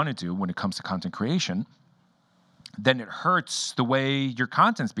people want to do when it comes to content creation, then it hurts the way your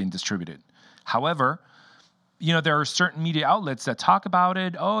content's being distributed. However, there are certain media outlets that talk about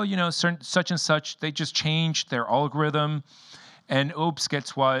it. Oh, certain such and such, they just changed their algorithm, and oops,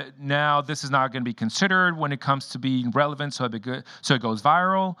 guess what? Now this is not going to be considered when it comes to being relevant, so it goes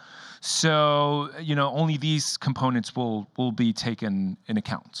viral. So only these components will be taken in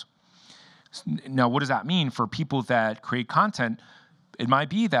account. Now, what does that mean for people that create content? It might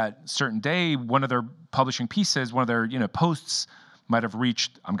be that certain day, one of their publishing pieces, one of their posts might have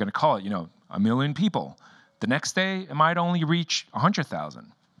reached, I'm going to call it, 1 million people. The next day, it might only reach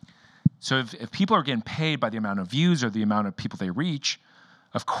 100,000. So if people are getting paid by the amount of views or the amount of people they reach,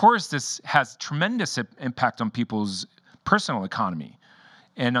 of course this has tremendous impact on people's personal economy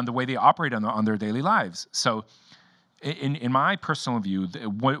and on the way they operate on their daily lives. So in my personal view,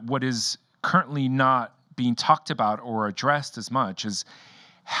 what is currently not being talked about or addressed as much is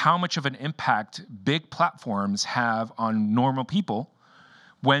how much of an impact big platforms have on normal people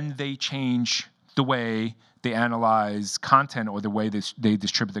when they change the way they analyze content or the way they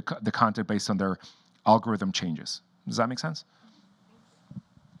distribute the content based on their algorithm changes. Does that make sense?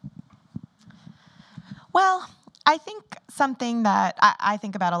 Well, I think something that I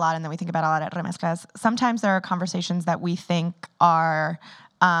think about a lot and that we think about a lot at Remezclas, sometimes there are conversations that we think are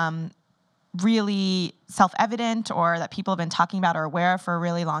really self-evident or that people have been talking about or aware of for a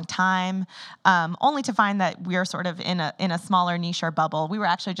really long time, only to find that we're sort of in a smaller niche or bubble. We were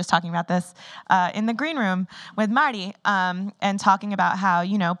actually just talking about this in the green room with Marty and talking about how,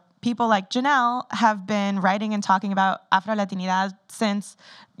 people like Janelle have been writing and talking about Afro-Latinidad since,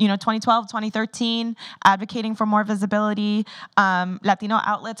 2012, 2013, advocating for more visibility. Latino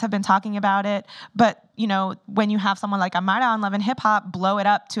outlets have been talking about it. But, when you have someone like Amara on Love and Hip Hop blow it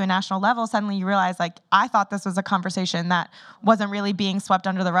up to a national level, suddenly you realize, I thought this was a conversation that wasn't really being swept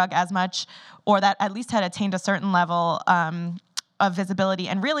under the rug as much, or that at least had attained a certain level of visibility.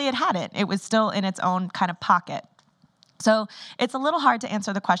 And really it hadn't. It was still in its own kind of pocket. So it's a little hard to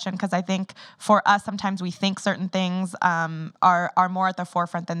answer the question because I think for us, sometimes we think certain things are more at the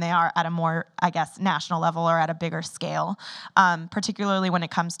forefront than they are at a more, I guess, national level or at a bigger scale, particularly when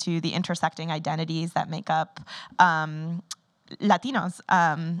it comes to the intersecting identities that make up Latinos.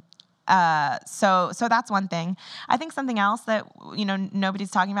 So that's one thing. I think something else that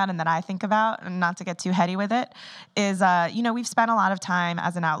nobody's talking about and that I think about, and not to get too heady with it, is we've spent a lot of time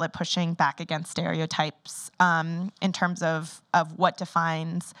as an outlet pushing back against stereotypes in terms of what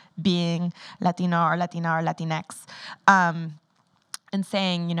defines being Latino or Latina or Latinx. And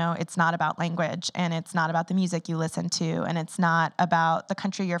saying, it's not about language, and it's not about the music you listen to, and it's not about the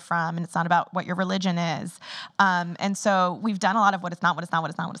country you're from, and it's not about what your religion is. And so we've done a lot of what it's not.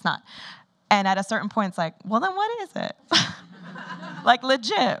 And at a certain point, it's like, well, then what is it? Like,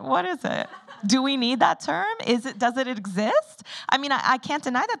 legit, what is it? Do we need that term? Does it exist? I mean, I can't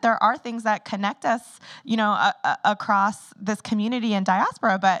deny that there are things that connect us, across this community and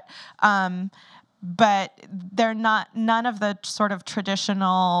diaspora, but they're none of the sort of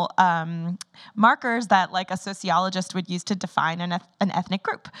traditional markers that like a sociologist would use to define an ethnic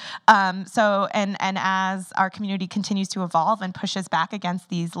group. So as our community continues to evolve and pushes back against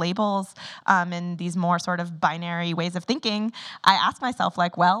these labels and these more sort of binary ways of thinking, I ask myself,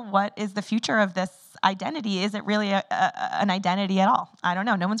 like, well, what is the future of this identity? Is it really an identity at all? I don't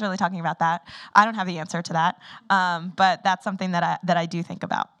know. No one's really talking about that. I don't have the answer to that, but that's something that I do think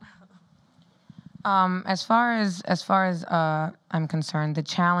about. As far as I'm concerned, the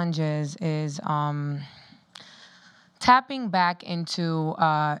challenge is tapping back into,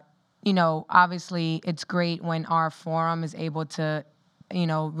 obviously it's great when our forum is able to,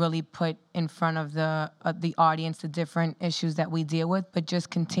 really put in front of the audience the different issues that we deal with, but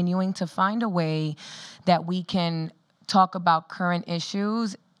just continuing to find a way that we can talk about current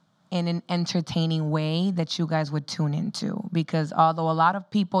issues in an entertaining way that you guys would tune into. Because although a lot of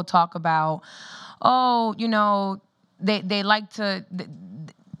people talk about,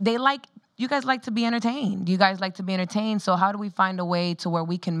 you guys like to be entertained. You guys like to be entertained. So how do we find a way to where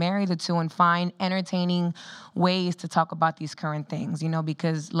we can marry the two and find entertaining ways to talk about these current things?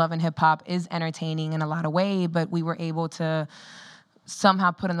 Because Love and Hip Hop is entertaining in a lot of ways, but we were able to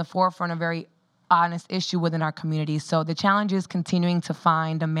somehow put in the forefront a very honest issue within our community. So the challenge is continuing to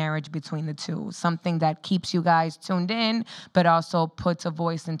find a marriage between the two, something that keeps you guys tuned in, but also puts a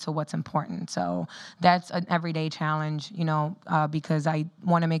voice into what's important. So that's an everyday challenge, because I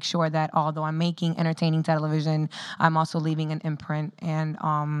want to make sure that although I'm making entertaining television, I'm also leaving an imprint and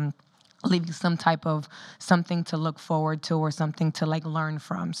leaving some type of something to look forward to or something to learn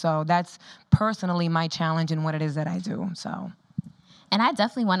from. So that's personally my challenge in what it is that I do. So. And I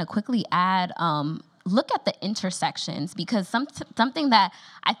definitely want to quickly add, look at the intersections, because something that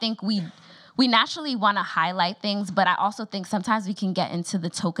I think we naturally want to highlight things, but I also think sometimes we can get into the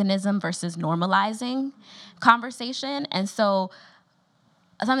tokenism versus normalizing conversation. And so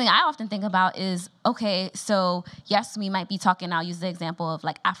something I often think about is, okay, so yes, we might be talking, I'll use the example of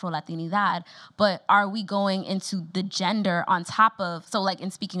like Afro-Latinidad, but are we going into the gender on top of, so like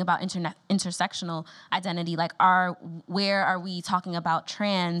in speaking about intersectional identity, like where are we talking about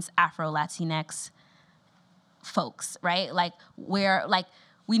trans Afro-Latinx folks, right? Like where, like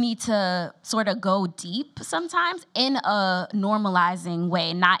we need to sort of go deep sometimes in a normalizing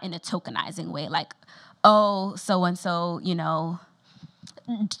way, not in a tokenizing way, like, oh, so-and-so,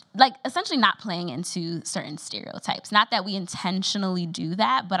 like essentially not playing into certain stereotypes. Not that we intentionally do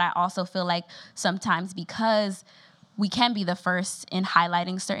that, but I also feel like sometimes because we can be the first in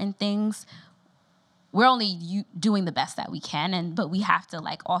highlighting certain things, we're only doing the best that we can, but we have to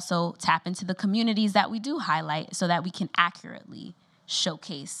like also tap into the communities that we do highlight so that we can accurately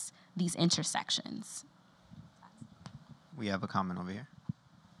showcase these intersections. We have a comment over here.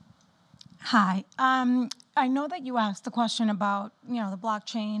 Hi. I know that you asked the question about, the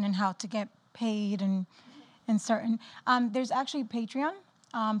blockchain and how to get paid and certain. There's actually Patreon.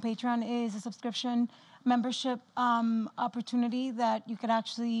 Patreon is a subscription membership opportunity that you could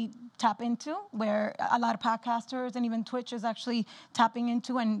actually tap into, where a lot of podcasters and even Twitch is actually tapping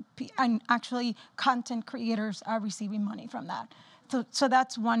into, and actually content creators are receiving money from that. So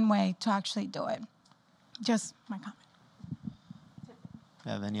that's one way to actually do it. Just my comment.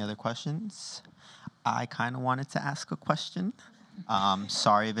 Have any other questions? I kind of wanted to ask a question.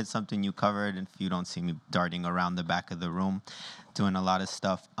 Sorry if it's something you covered and if you don't see me darting around the back of the room doing a lot of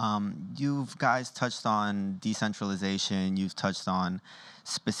stuff. You guys touched on decentralization. You've touched on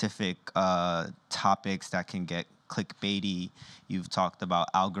specific topics that can get clickbaity. You've talked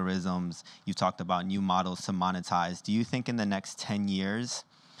about algorithms. You've talked about new models to monetize. Do you think in the next 10 years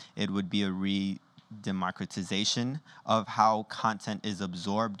it would be a democratization of how content is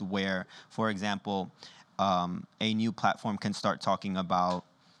absorbed, where, for example, a new platform can start talking about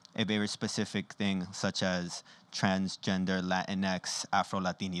a very specific thing such as transgender, Latinx,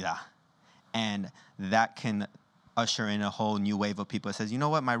 Afro-Latinidad. And that can usher in a whole new wave of people that says, you know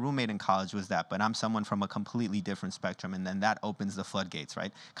what, my roommate in college was that, but I'm someone from a completely different spectrum. And then that opens the floodgates,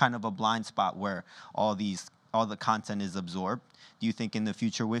 right? Kind of a blind spot where all the content is absorbed. Do you think in the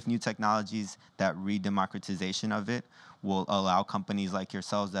future with new technologies that re-democratization of it will allow companies like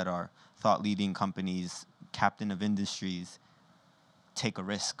yourselves that are thought-leading companies, captain of industries, take a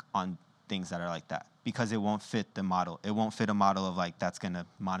risk on things that are like that? Because it won't fit the model. It won't fit a model of like, that's gonna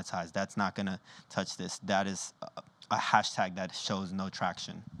monetize, that's not gonna touch this. That is a hashtag that shows no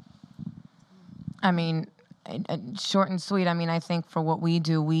traction. I mean, short and sweet. I mean, I think for what we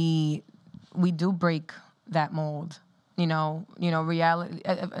do, we do break that mold. You know, reality,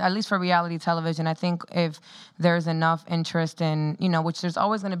 at least for reality television, I think if there's enough interest in, which there's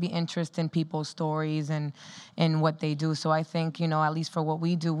always going to be interest in people's stories and in what they do. So I think, at least for what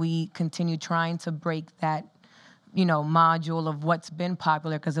we do, we continue trying to break that, module of what's been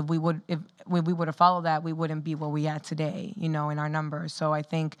popular. Because if we would have followed that, we wouldn't be where we at today, in our numbers. So I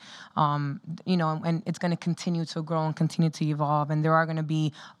think, and it's going to continue to grow and continue to evolve. And there are going to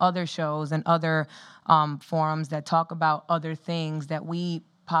be other shows and other forums that talk about other things that we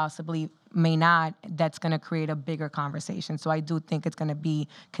possibly may not, that's going to create a bigger conversation. So I do think it's going to be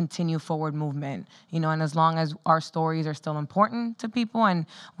continued forward movement, and as long as our stories are still important to people and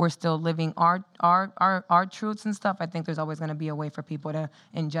we're still living our truths and stuff, I think there's always going to be a way for people to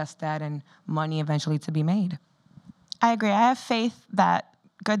ingest that and money eventually to be made. I agree. I have faith that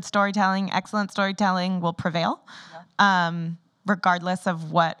good storytelling, excellent storytelling will prevail, regardless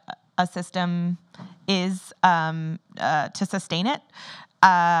of what a system is to sustain it.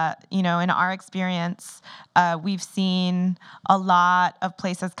 In our experience, we've seen a lot of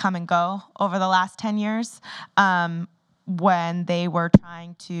places come and go over the last 10 years when they were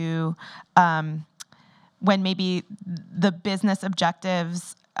trying to, when maybe the business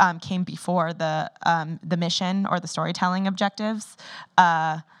objectives came before the mission or the storytelling objectives.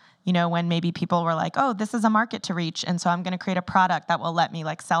 When maybe people were like, oh, this is a market to reach, and so I'm going to create a product that will let me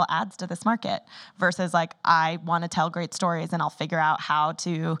sell ads to this market, versus I want to tell great stories and I'll figure out how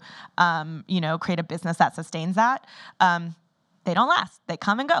to, create a business that sustains that. They don't last. They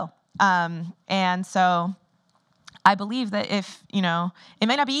come and go. And so I believe that if, it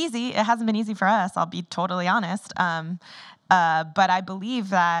may not be easy. It hasn't been easy for us. I'll be totally honest. But I believe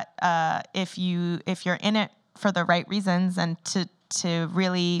that if you're in it for the right reasons and to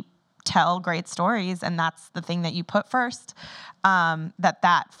really tell great stories, and that's the thing that you put first,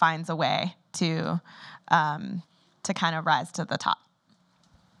 that finds a way to kind of rise to the top.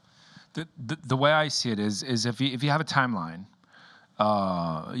 The way I see it is if you have a timeline,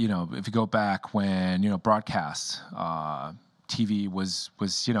 if you go back when broadcast TV was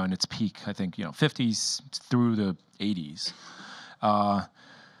in its peak, I think 50s through the 80s.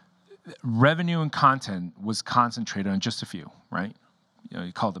 Revenue and content was concentrated on just a few, right?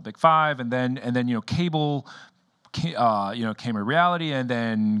 You call it the big five, and then cable, came a reality, and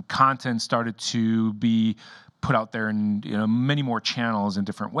then content started to be put out there in many more channels in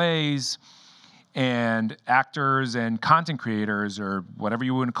different ways, and actors and content creators, or whatever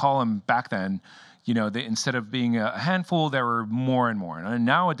you would call them back then, they, instead of being a handful, there were more and more. And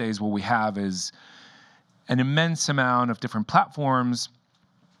nowadays, what we have is an immense amount of different platforms.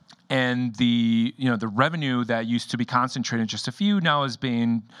 And the revenue that used to be concentrated in just a few now is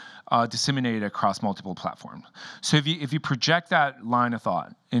being disseminated across multiple platforms. So if you project that line of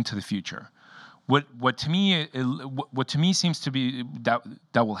thought into the future, what to me seems to be that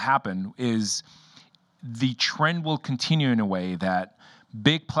will happen is the trend will continue in a way that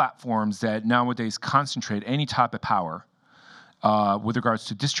big platforms that nowadays concentrate any type of power with regards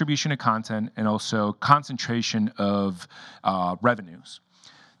to distribution of content and also concentration of revenues.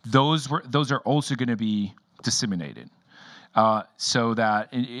 Those are also going to be disseminated, so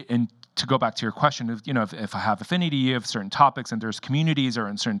that and to go back to your question, if I have affinity of certain topics and there's communities or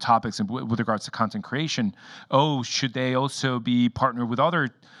in certain topics and with regards to content creation, should they also be partnered with other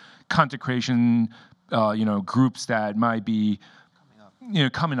content creation groups that might be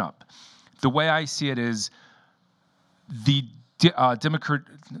coming up? The way I see it is the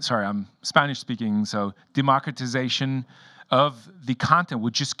I'm Spanish speaking, so democratization of the content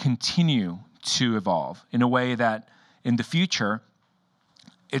would just continue to evolve in a way that in the future,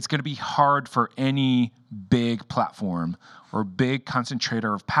 it's going to be hard for any big platform or big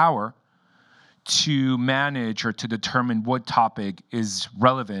concentrator of power to manage or to determine what topic is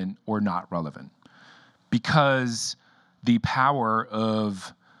relevant or not relevant. because the power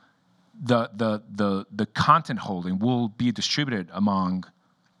of the content holding will be distributed among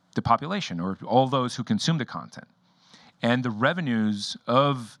the population or all those who consume the content. And the revenues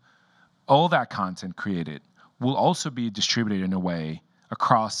of all that content created will also be distributed in a way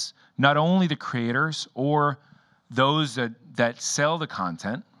across not only the creators or those that sell the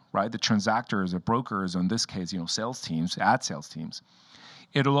content, right? The transactors or brokers, in this case, sales teams, ad sales teams.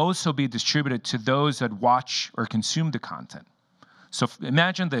 It'll also be distributed to those that watch or consume the content. So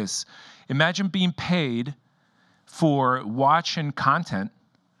imagine this. Imagine being paid for watching content,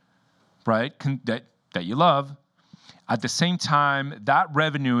 right, that you love. At the same time, that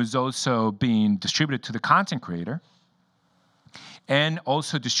revenue is also being distributed to the content creator and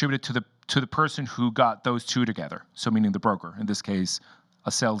also distributed to the person who got those two together. So meaning the broker, in this case,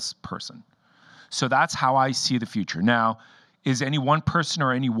 a salesperson. So that's how I see the future. Now, is any one person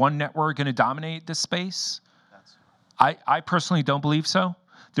or any one network going to dominate this space? I personally don't believe so.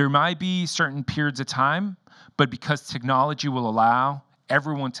 There might be certain periods of time, but because technology will allow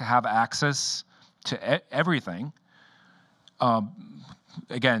everyone to have access to everything,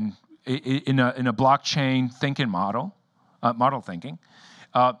 again, in a blockchain thinking model thinking,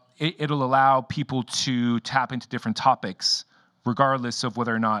 it'll allow people to tap into different topics, regardless of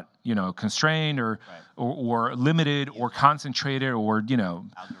whether or not constrained or limited or concentrated or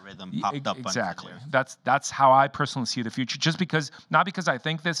algorithm popped up. Exactly. That's how I personally see the future. Not because I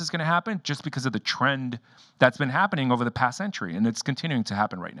think this is going to happen, just because of the trend that's been happening over the past century, and it's continuing to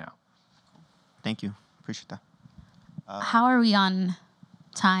happen right now. Thank you. Appreciate that. How are we on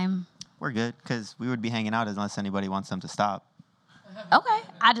time? We're good because we would be hanging out unless anybody wants them to stop. Okay,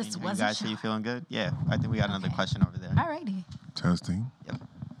 I just You wasn't guys, sure. are you feeling good? Yeah, I think we got another question over there. Alrighty. Testing. Yep.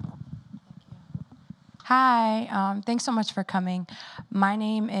 Hi, thanks so much for coming. My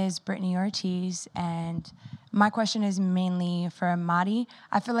name is Brittany Ortiz, and my question is mainly for Madi.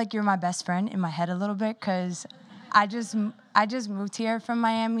 I feel like you're my best friend in my head a little bit because I just moved here from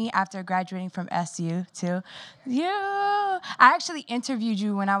Miami after graduating from SU too. I actually interviewed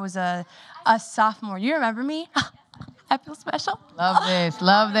you when I was a sophomore. You remember me? I feel special. Love this.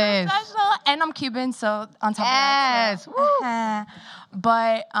 Love this. Special. And I'm Cuban, so on top Yes. of that.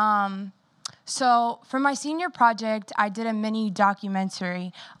 But so for my senior project, I did a mini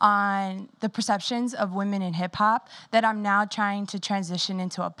documentary on the perceptions of women in hip hop that I'm now trying to transition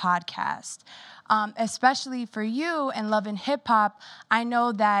into a podcast. Especially for you and Love and Hip Hop, I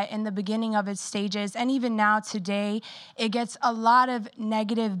know that in the beginning of its stages, and even now today, it gets a lot of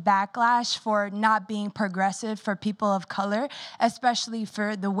negative backlash for not being progressive for people of color, especially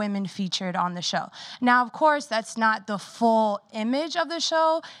for the women featured on the show. Now, of course, that's not the full image of the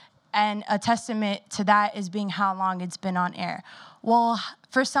show, and a testament to that is being how long it's been on air. Well,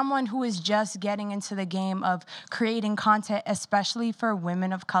 for someone who is just getting into the game of creating content, especially for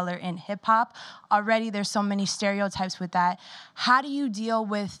women of color in hip hop, already there's so many stereotypes with that. How do you deal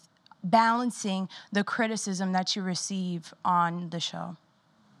with balancing the criticism that you receive on the show?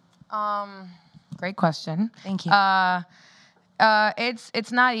 Great question. Thank you.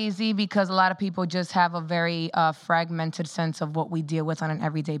 It's not easy because a lot of people just have a very fragmented sense of what we deal with on an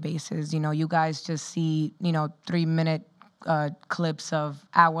everyday basis. You guys just see 3-minute clips of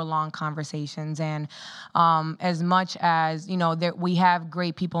hour-long conversations, and as much as we have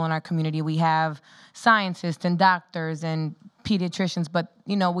great people in our community, we have scientists and doctors and pediatricians, but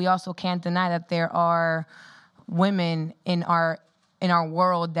we also can't deny that there are women in our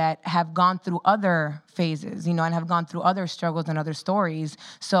world that have gone through other phases, and have gone through other struggles and other stories.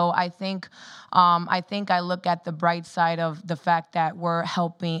 So I think I look at the bright side of the fact that we're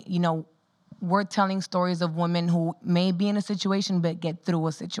helping, we're telling stories of women who may be in a situation but get through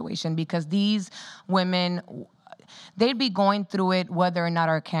a situation, because these women, they'd be going through it whether or not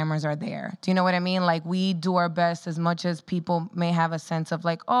our cameras are there. Do you know what I mean? Like, we do our best as much as people may have a sense of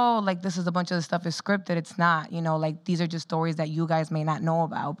like, oh, like this is a bunch of the stuff is scripted. It's not, like these are just stories that you guys may not know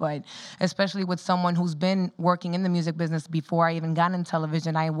about. But especially with someone who's been working in the music business before I even got in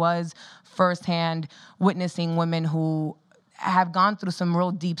television, I was firsthand witnessing women who have gone through some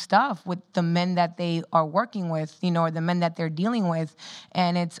real deep stuff with the men that they are working with, or the men that they're dealing with.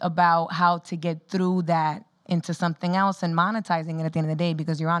 And it's about how to get through that into something else and monetizing it at the end of the day,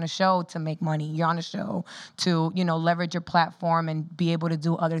 because you're on a show to make money. You're on a show to, leverage your platform and be able to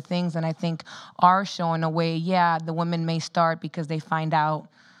do other things. And I think our show, in a way, the women may start because they find out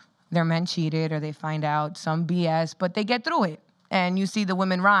their men cheated or they find out some BS, but they get through it. And you see the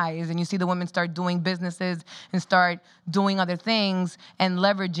women rise, and you see the women start doing businesses and start doing other things and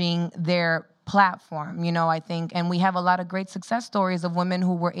leveraging their platform, I think. And we have a lot of great success stories of women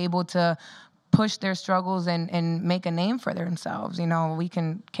who were able to push their struggles and make a name for themselves. You know, we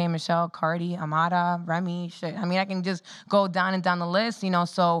can K. Michelle, Cardi, Amara, Remy, shit. I mean, I can just go down and down the list, you know.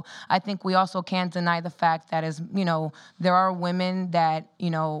 So I think we also can't deny the fact that, as you know, there are women that, you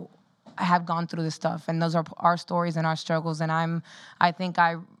know, have gone through this stuff, and those are our stories and our struggles. And I think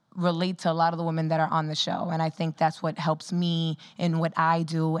I relate to a lot of the women that are on the show, and I think that's what helps me in what I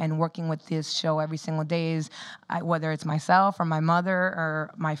do and working with this show every single day is whether it's myself or my mother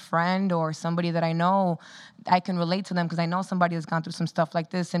or my friend or somebody that I know, I can relate to them because I know somebody has gone through some stuff like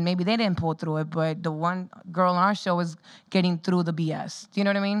this, and maybe they didn't pull through it, but the one girl on our show is getting through the BS. Do you know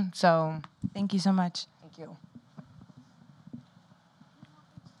what I mean? So Thank you so much. thank you.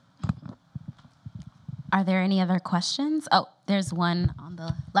 Are there any other questions? Oh, there's one on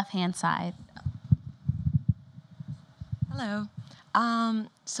the left-hand side. Hello.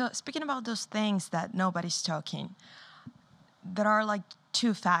 So speaking about those things that nobody's talking, there are like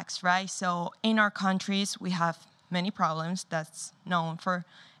two facts, right? So in our countries, we have many problems. That's known for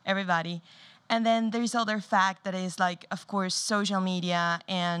everybody. And then there's other fact that is like, of course, social media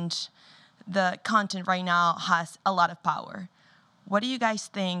and the content right now has a lot of power. What do you guys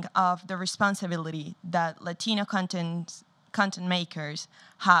think of the responsibility that Latino content makers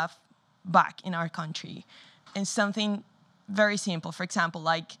have back in our country? And something very simple, for example,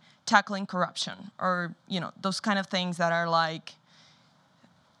 like tackling corruption or, you know, those kind of things that are like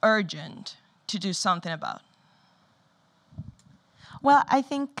urgent to do something about. Well, I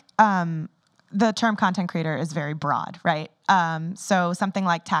think the term content creator is very broad, right? So something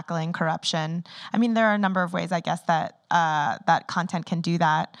like tackling corruption. I mean, there are a number of ways, I guess, that that content can do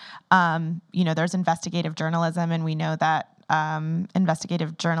that. You know, there's investigative journalism, and we know that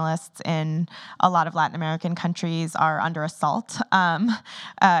investigative journalists in a lot of Latin American countries are under assault.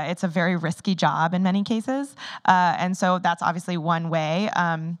 It's a very risky job in many cases. And so that's obviously one way.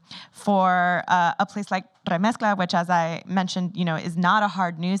 For a place like Remezcla, which, as I mentioned, you know, is not a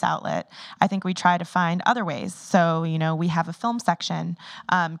hard news outlet, I think we try to find other ways. So, you know, we have a film section.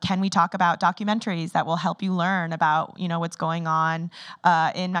 Can we talk about documentaries that will help you learn about, you know, what's going on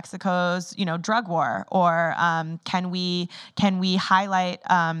in Mexico's, you know, drug war? Or can we highlight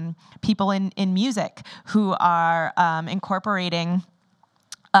people in music who are incorporating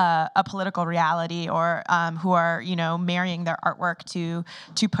a political reality, or who are, you know, marrying their artwork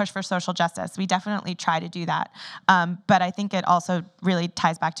to push for social justice? We definitely try to do that. But I think it also really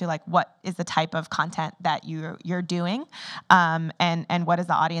ties back to like, what is the type of content that you're doing, and what is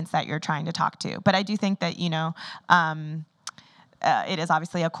the audience that you're trying to talk to? But I do think that, you know, it is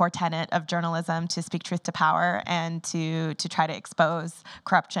obviously a core tenet of journalism to speak truth to power and to try to expose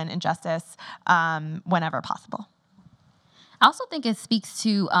corruption, injustice, whenever possible. I also think it speaks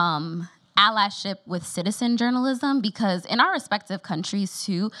to allyship with citizen journalism, because in our respective countries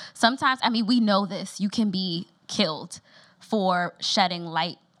too, sometimes, I mean, we know this, you can be killed for shedding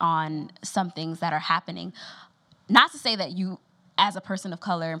light on some things that are happening. Not to say that you, as a person of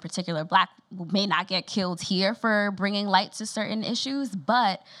color, in particular Black, may not get killed here for bringing light to certain issues,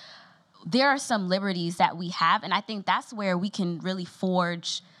 but there are some liberties that we have, and I think that's where we can really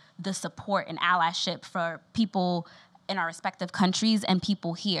forge the support and allyship for people in our respective countries and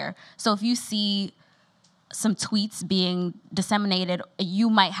people here. So if you see some tweets being disseminated, you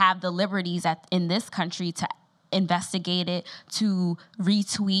might have the liberties in this country to investigate it, to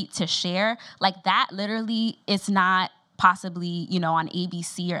retweet, to share. Like that literally is not possibly, you know, on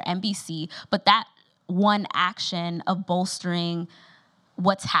ABC or NBC, but that one action of bolstering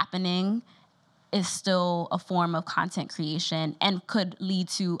what's happening is still a form of content creation and could lead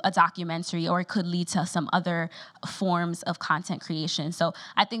to a documentary, or it could lead to some other forms of content creation. So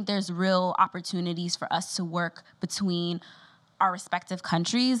I think there's real opportunities for us to work between our respective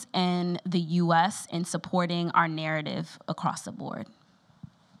countries and the U.S. in supporting our narrative across the board.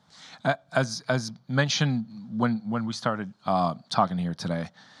 As mentioned when we started talking here today,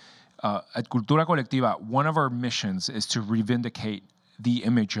 at Cultura Colectiva, one of our missions is to revindicate the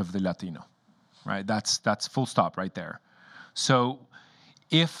image of the Latino. Right, that's full stop right there. So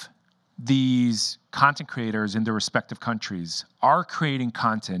if these content creators in their respective countries are creating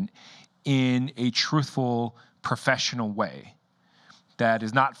content in a truthful, professional way that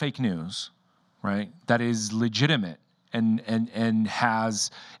is not fake news, right, that is legitimate and has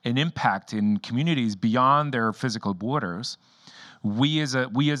an impact in communities beyond their physical borders, we as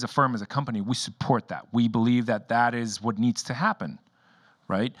a firm, as a company, we support that. We believe that that is what needs to happen.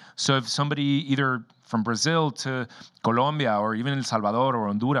 Right? So if somebody either from Brazil to Colombia or even El Salvador or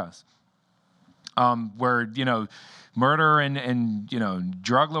Honduras, where, you know, murder and you know,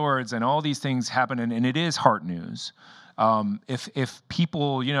 drug lords and all these things happen, and it is hard news, If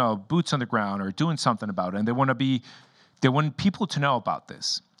people, boots on the ground are doing something about it, and they want people to know about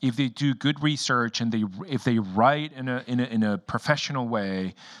this. If they do good research and if they write in a professional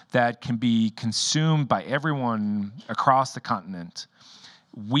way that can be consumed by everyone across the continent,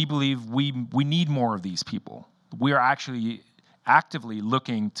 we believe we need more of these people. We are actually actively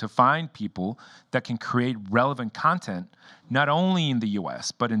looking to find people that can create relevant content, not only in the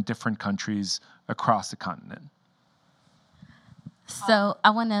US, but in different countries across the continent. So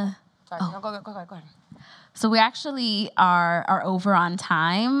I want to. Sorry, no, go ahead. So we actually are over on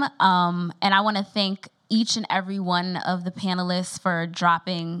time, and I want to thank each and every one of the panelists for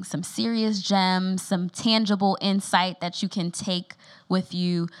dropping some serious gems, some tangible insight that you can take with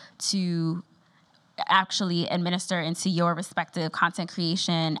you to actually administer into your respective content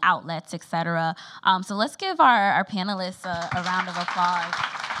creation outlets, et cetera. So let's give our panelists a round of applause.